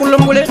la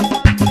sakulum gule.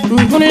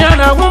 Dunia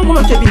na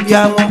wongum te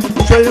bibiango.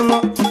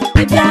 Solemo.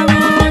 Bibiawa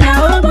na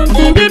wongum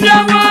ti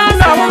Bibiawa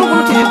na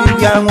wongum te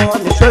bibiango.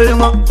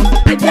 Solemo.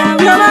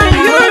 Yama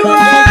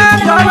yelwa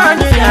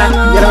jamani ya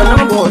yelwa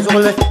no bo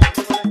zole.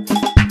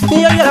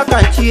 Yela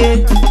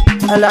kanchie.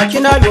 Ala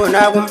china yo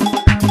na gum.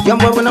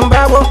 Jambo gunam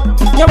babo.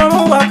 Yama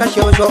mo wa ka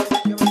shewso.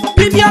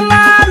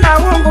 Bibiawa na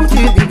wongum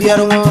te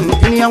bibiango.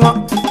 Dunia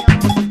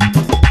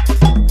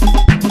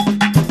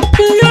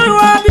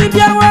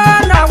Bibiawa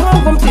na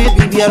wongum te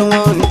bibiango.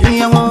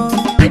 Dunia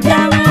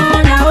Bibiawa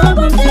na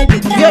wongum ti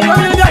Ye yo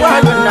bibiawa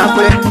na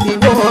kule.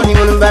 Ibo ni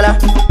ngulumbala.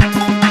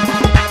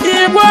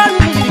 Ibo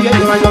ni ye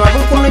yo ma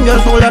kum ni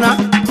solana.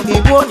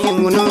 Ibo ni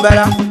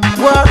ngulumbala.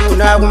 Wa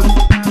unagum.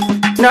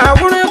 Na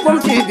wonu kum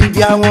te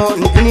bibiango.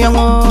 Dunia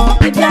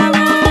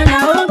Bibiawa na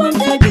wongum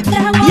ti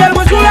bibiawa Yel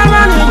go sulama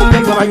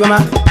ni yo ma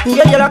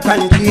ye yela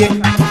kanchie.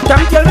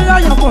 Tam tel la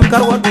yo kun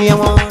karwa dunia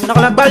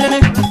nakla balene.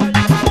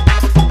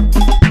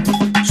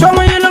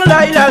 Somo yelo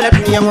la ila la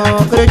dunia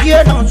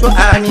krejie no so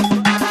ani.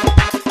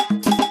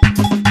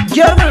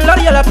 Jerman la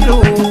yela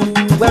pilu.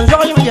 Ban zo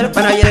yo yela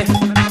pana yele.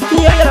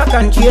 Ye yela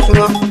kanchie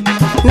suno.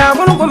 Na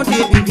wonu kum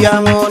te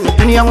bibiango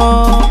dunia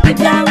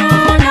Bibiawa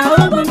na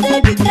wongum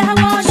ti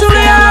bibiawa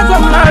Surya to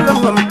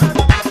malum.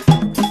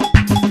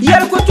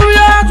 Yel ko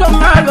tuya to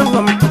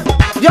malum.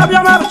 Biab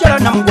ya ma bichala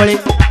nam gole.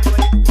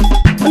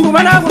 Ndu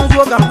mana ko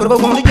zo gam ko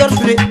gum di jar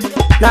sule.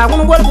 Na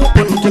ko gol ko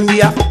kun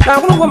timbiya. Na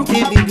ko gum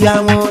ti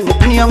bibiango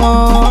dunia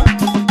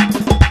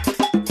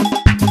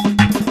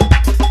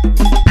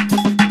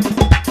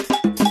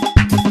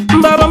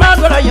Baba ma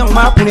dola yang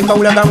ma kuni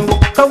kaula gangu.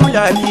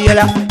 Kaula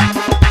biyela.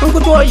 Ko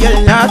to yel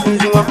na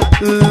tunzuma.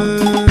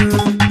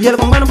 Yel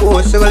ko man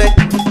bo sole.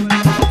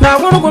 Na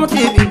ko gum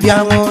ti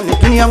bibiango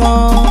dunia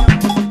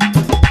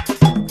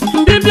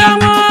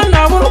Bibiango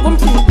na ko gum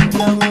ti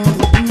bibiango.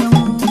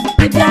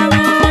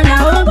 Bibiawa na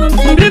wongum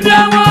ti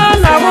Bibiango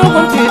na ko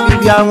gum ti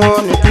bibiango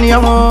dunia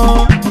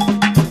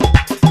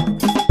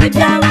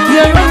Bibiawa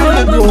Ye yo na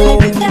le ko. wongum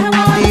ti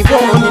bibiawa Ibo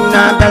ni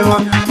na dalmo.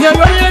 Ye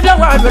yo le da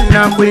wa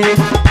na kule.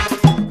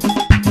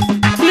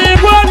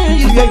 Ibo ni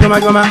ye yo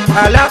ma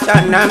ala ta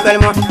na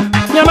dalmo.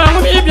 Nyama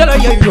ngum ibela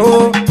ye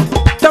yo.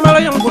 Tamala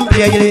yang gum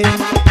yele.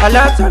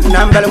 Ala ta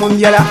na dalmo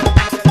yela.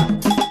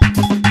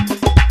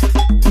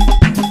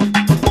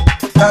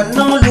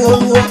 Kanu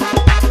luo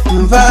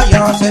mva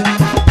yase.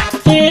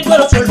 Ti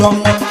toro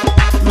solongo.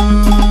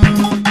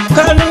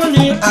 Kanu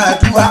ni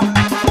adua.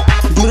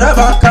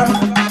 Duraba kam.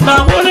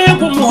 Na wole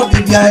kumo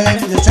bibiae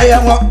ne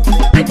sayango.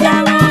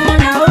 Bibiawa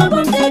na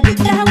wongum ti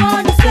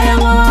bibiawa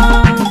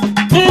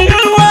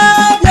Yelwa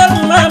yel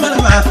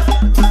mama.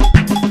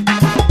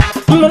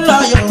 Mulla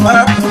yang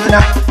ma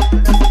kuna.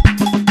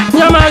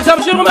 Nyama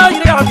sabshir ma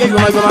yira ya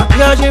yoma.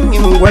 Ya jim mi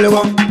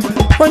ngwalego.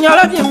 Ko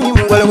nyala jim mi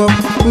ngwalego.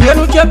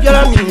 Ngenu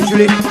chepjala mi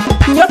njule.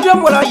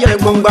 Nyapyam wala yele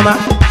gongbama.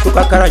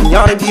 Suka kara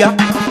nyarbiya.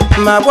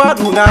 Ma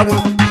bwadu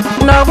nagum.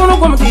 Na gunu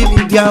gum ti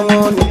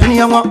bibiango ni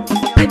dunia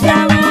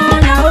Bibiawa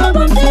na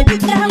wongum ti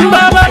bibiawa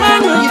Baba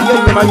manu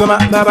yiri yoma.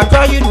 Baba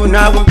tayi du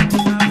nagum.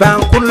 Ban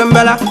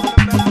kullambala.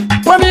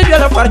 Wami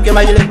biala farke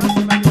mayele.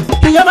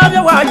 Yama be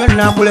wa yon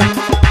na kule.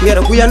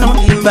 Yere kuya no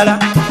imbala.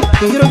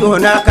 Yiro yo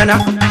na kana.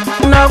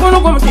 Na gunu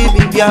gum ti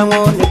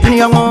bibiango ni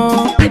dunia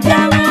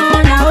Bibiawa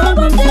na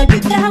wongum ti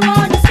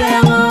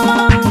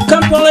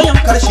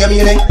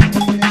yamile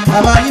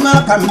amani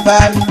ma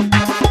kampani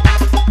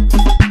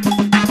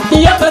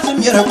ya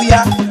pasim yera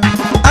kuya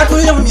atu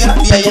yam yera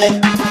kuya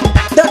yele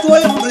dat wo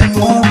yam bul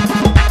mo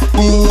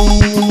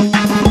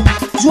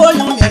jo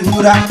yam yen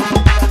dura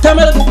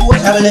tamal ko ko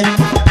sabale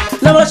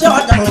la ma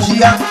sha ta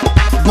masiya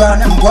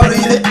dwana mbolo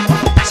yele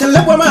sele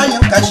ko ma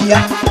yan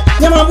kashiya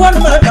nyama bo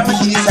ma ta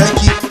mashi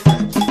saliki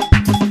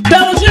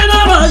dan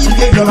shina ma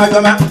yirge joma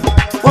joma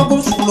ko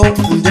ko sulo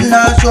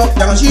ndina so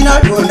dan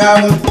shina do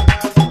nawo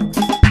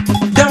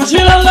dan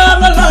shina la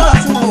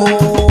sulo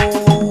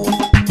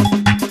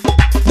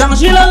dan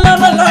shina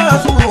la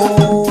sulo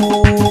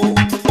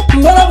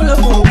mbala bula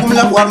ko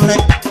kumla warne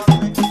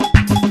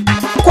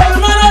ko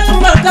mara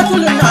ma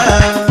katulina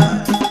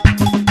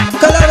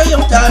kala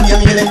yam ta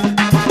yele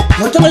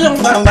mo tama yam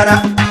barangana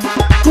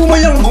tuma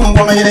yam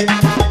gumbo yele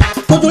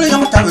ko dul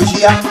yam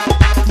talusia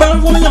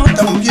ban fo yam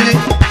tampile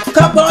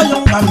ka ba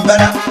yam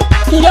ambara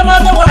yama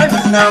da wa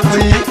na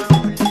kulli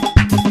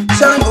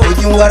sango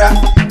jinwara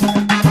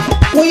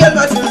wo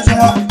yalma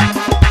sunsumo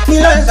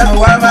milan san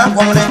wa ma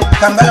komne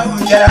kambala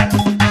mjara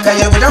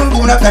kayel gudan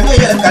guna kan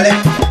yel kale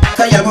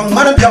kayel mo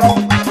mar biago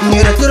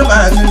ni retur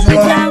ma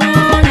sunsumo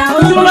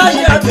juma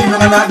ya ke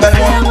na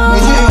galmo ni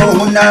yo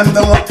na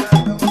mbango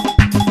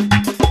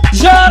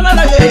jama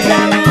la ye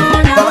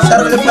ba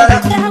sarle bala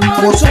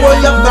ko so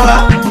yam bala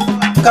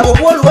ka bo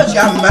wol wa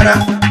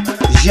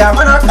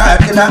jamana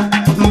katina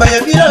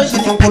mbaye bila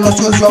jini kulo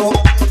soso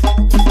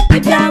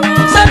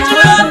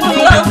sanjira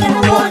kulo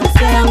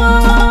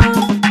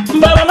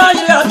mbaba ma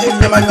ya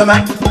de mama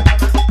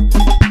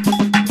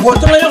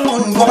woto yo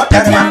ngo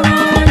bakarma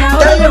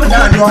tayo na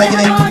no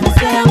ayile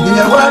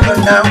ni wa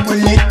na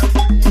kulli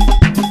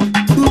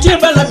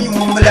njibala mi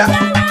mumbla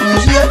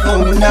njiya ko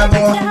na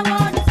bo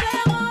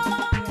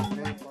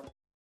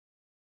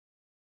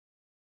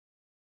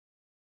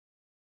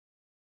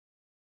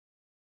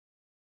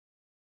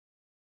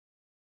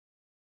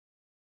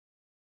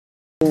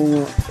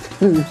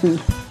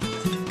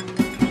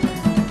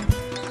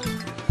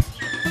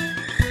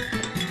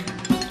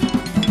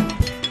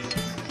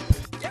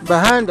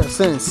behind the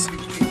scenes.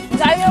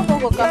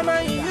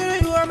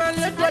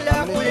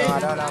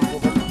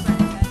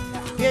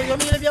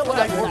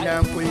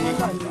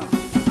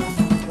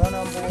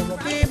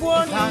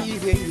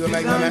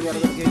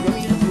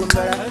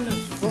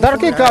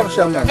 Darky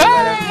caption.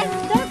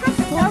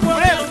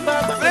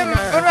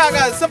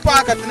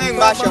 Simpa ka tneng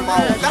ba siya mo.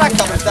 Karak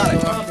ka masala.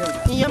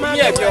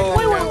 Yeah, yo.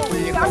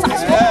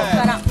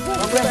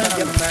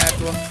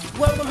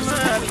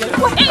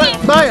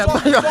 Baya.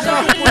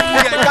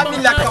 Kami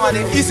la kama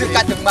ni easy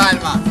kat mal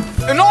ma.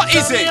 No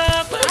easy.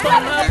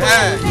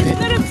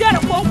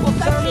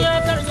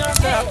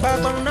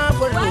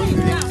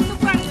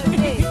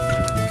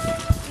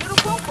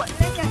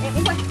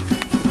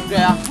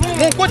 Yeah.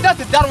 Mo ko ta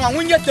darwa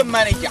ngunya te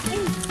manager.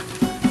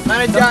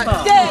 Manager.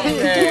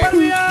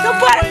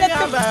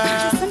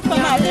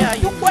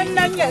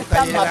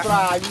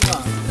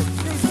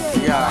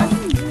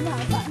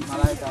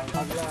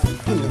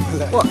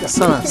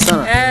 Sana.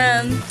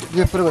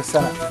 Dia perlu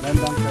sana.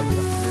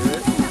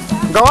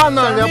 Gawan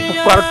na dia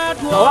pupar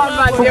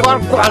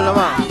kuala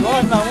ma.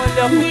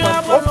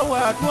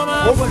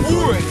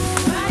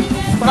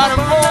 Mana?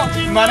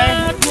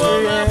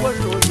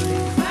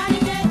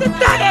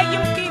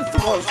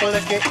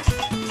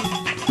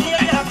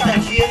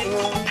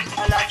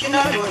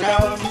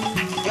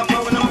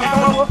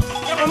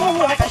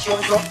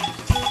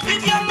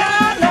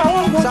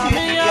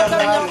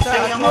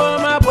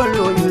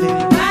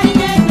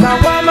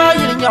 Kawama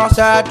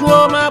yinyosa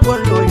tuoma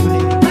bolo yule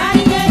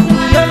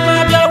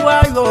yama biawa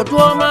yo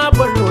tuoma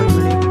bolo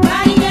yule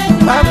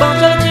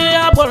babanga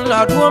tia bolla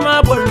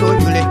tuoma bolo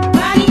yule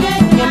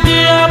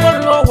yambia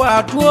bolo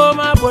wa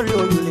tuoma bolo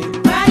yule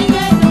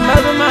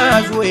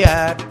mabama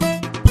zuya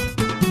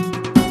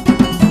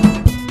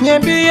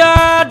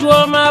yambia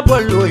tuoma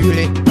bolo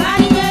yule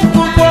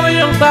kuko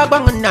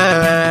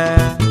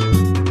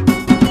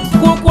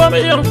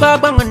yung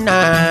babangna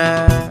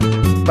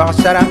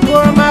basara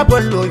tuoma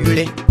bolo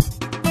yule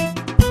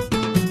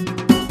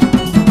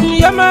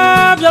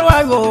yama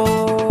jawayo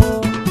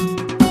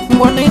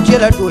ngone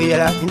chela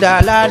doyela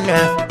ndalana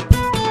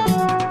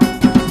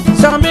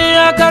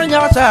samia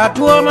karnya sa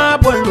tuoma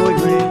bolo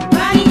yule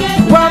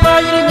wama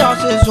yinya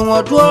se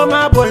sungo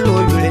tuoma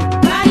bolo yule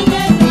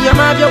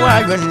yama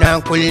jawayo na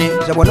kulli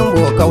sabonu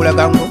bo kawla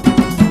gango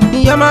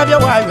yama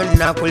jawayo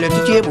na kulli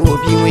tichebo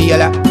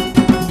biwiyala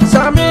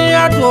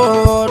samia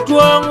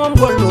tuoma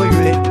bolo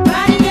yule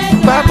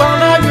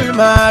babana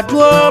yulma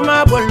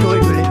tuoma bolo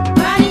yule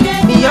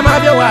yama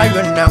be wa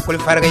yonna kul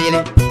farga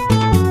yele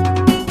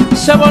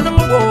sabonu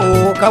go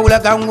kawla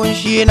gangun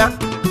shina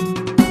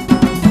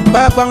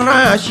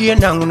babana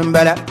shina ngun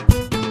bala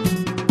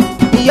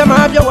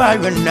yama be wa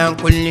yonna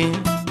kulli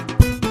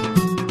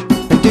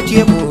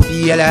tete bo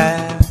biyala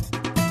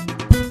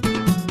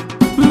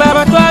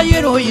baba to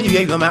ayiro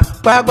yibe goma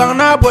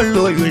babana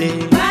bolo yule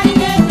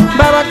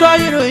baba to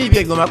ayiro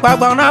yibe goma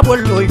babana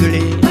bolo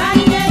yule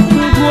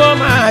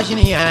tuoma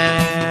shinia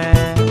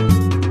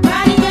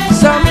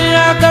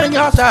samia karnya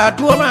nyasa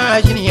tuwa ma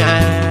jinya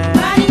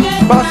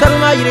basal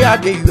ma yiri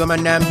ade yo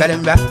manam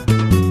balemba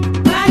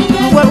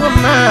ngwa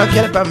ma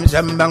fiel pam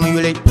zambang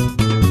yule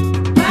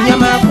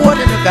nyama ko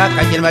de ka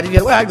ka jil ma de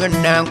wa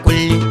nan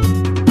kulli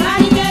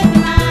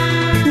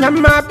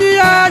nyama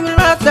biya yul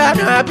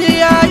masana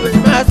biya yul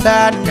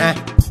masana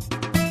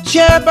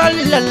shebal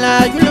lalla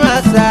yul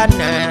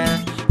masana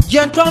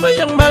janto ma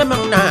yang mal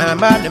mang na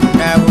malem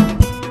nawo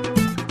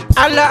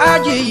ala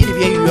aji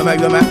yiri yoma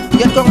yoma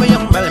janto ma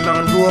yang mal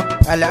mang do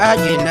ala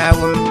aji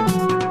nawo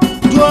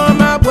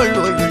joma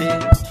bollo yule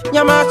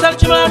nyama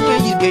salchima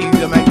yiri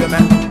yoma yoma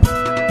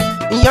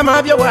nyama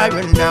biya wa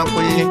nan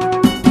kulli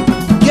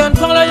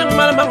janto la yang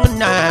mal mang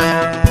na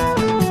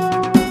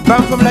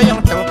bam fam la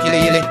yang tang kile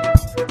yele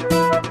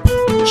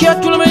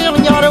chetul ma yang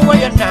nyara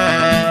wayana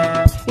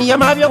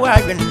yama biya wa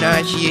na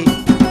shi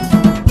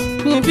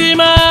bi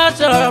ma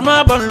sa ma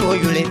bollo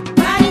yule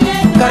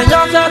karja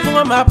sa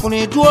tuma ma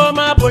puni tuwa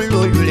ma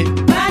bollo yule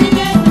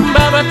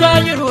baba to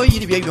yiro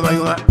yiri be yuma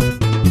yuma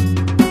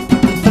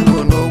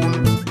no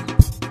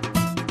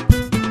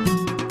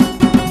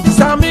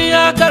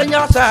samia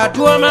karja sa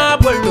tuwa ma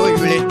bollo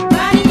yule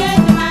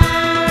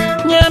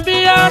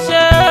nyambia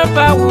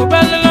shefa u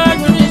balla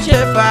yuni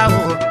shefa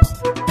u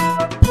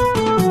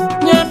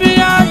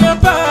nyambia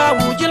yefa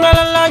u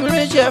jilala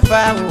yuni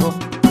shefa u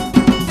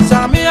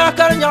samia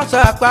karja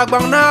sa kwa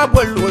gbang na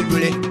bollo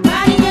yule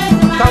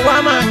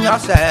kawama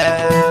nyasa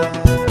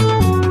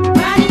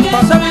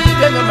pasawi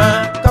bengama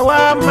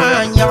kawama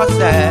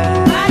nyasa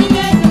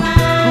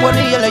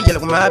ngoni yele yele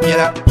kuma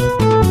biela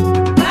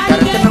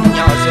kartana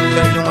nyasa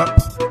bengama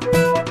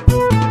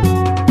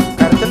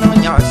kartana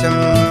nyasa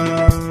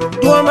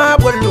duama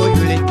bollo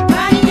yule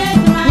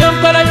nyam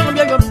kala yum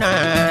bengam na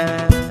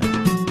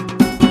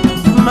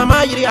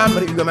mama yiri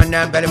amri yuma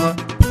na balmo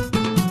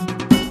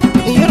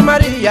yir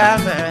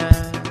mariyama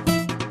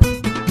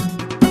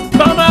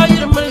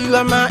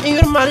Bama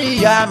ir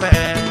Mariama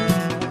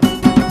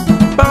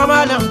Bama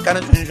lang kana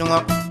tunjungo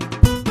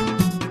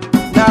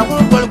Na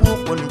wul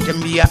kun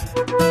tembia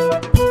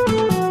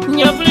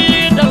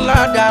Nyabli dalla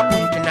da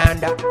kun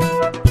tinanda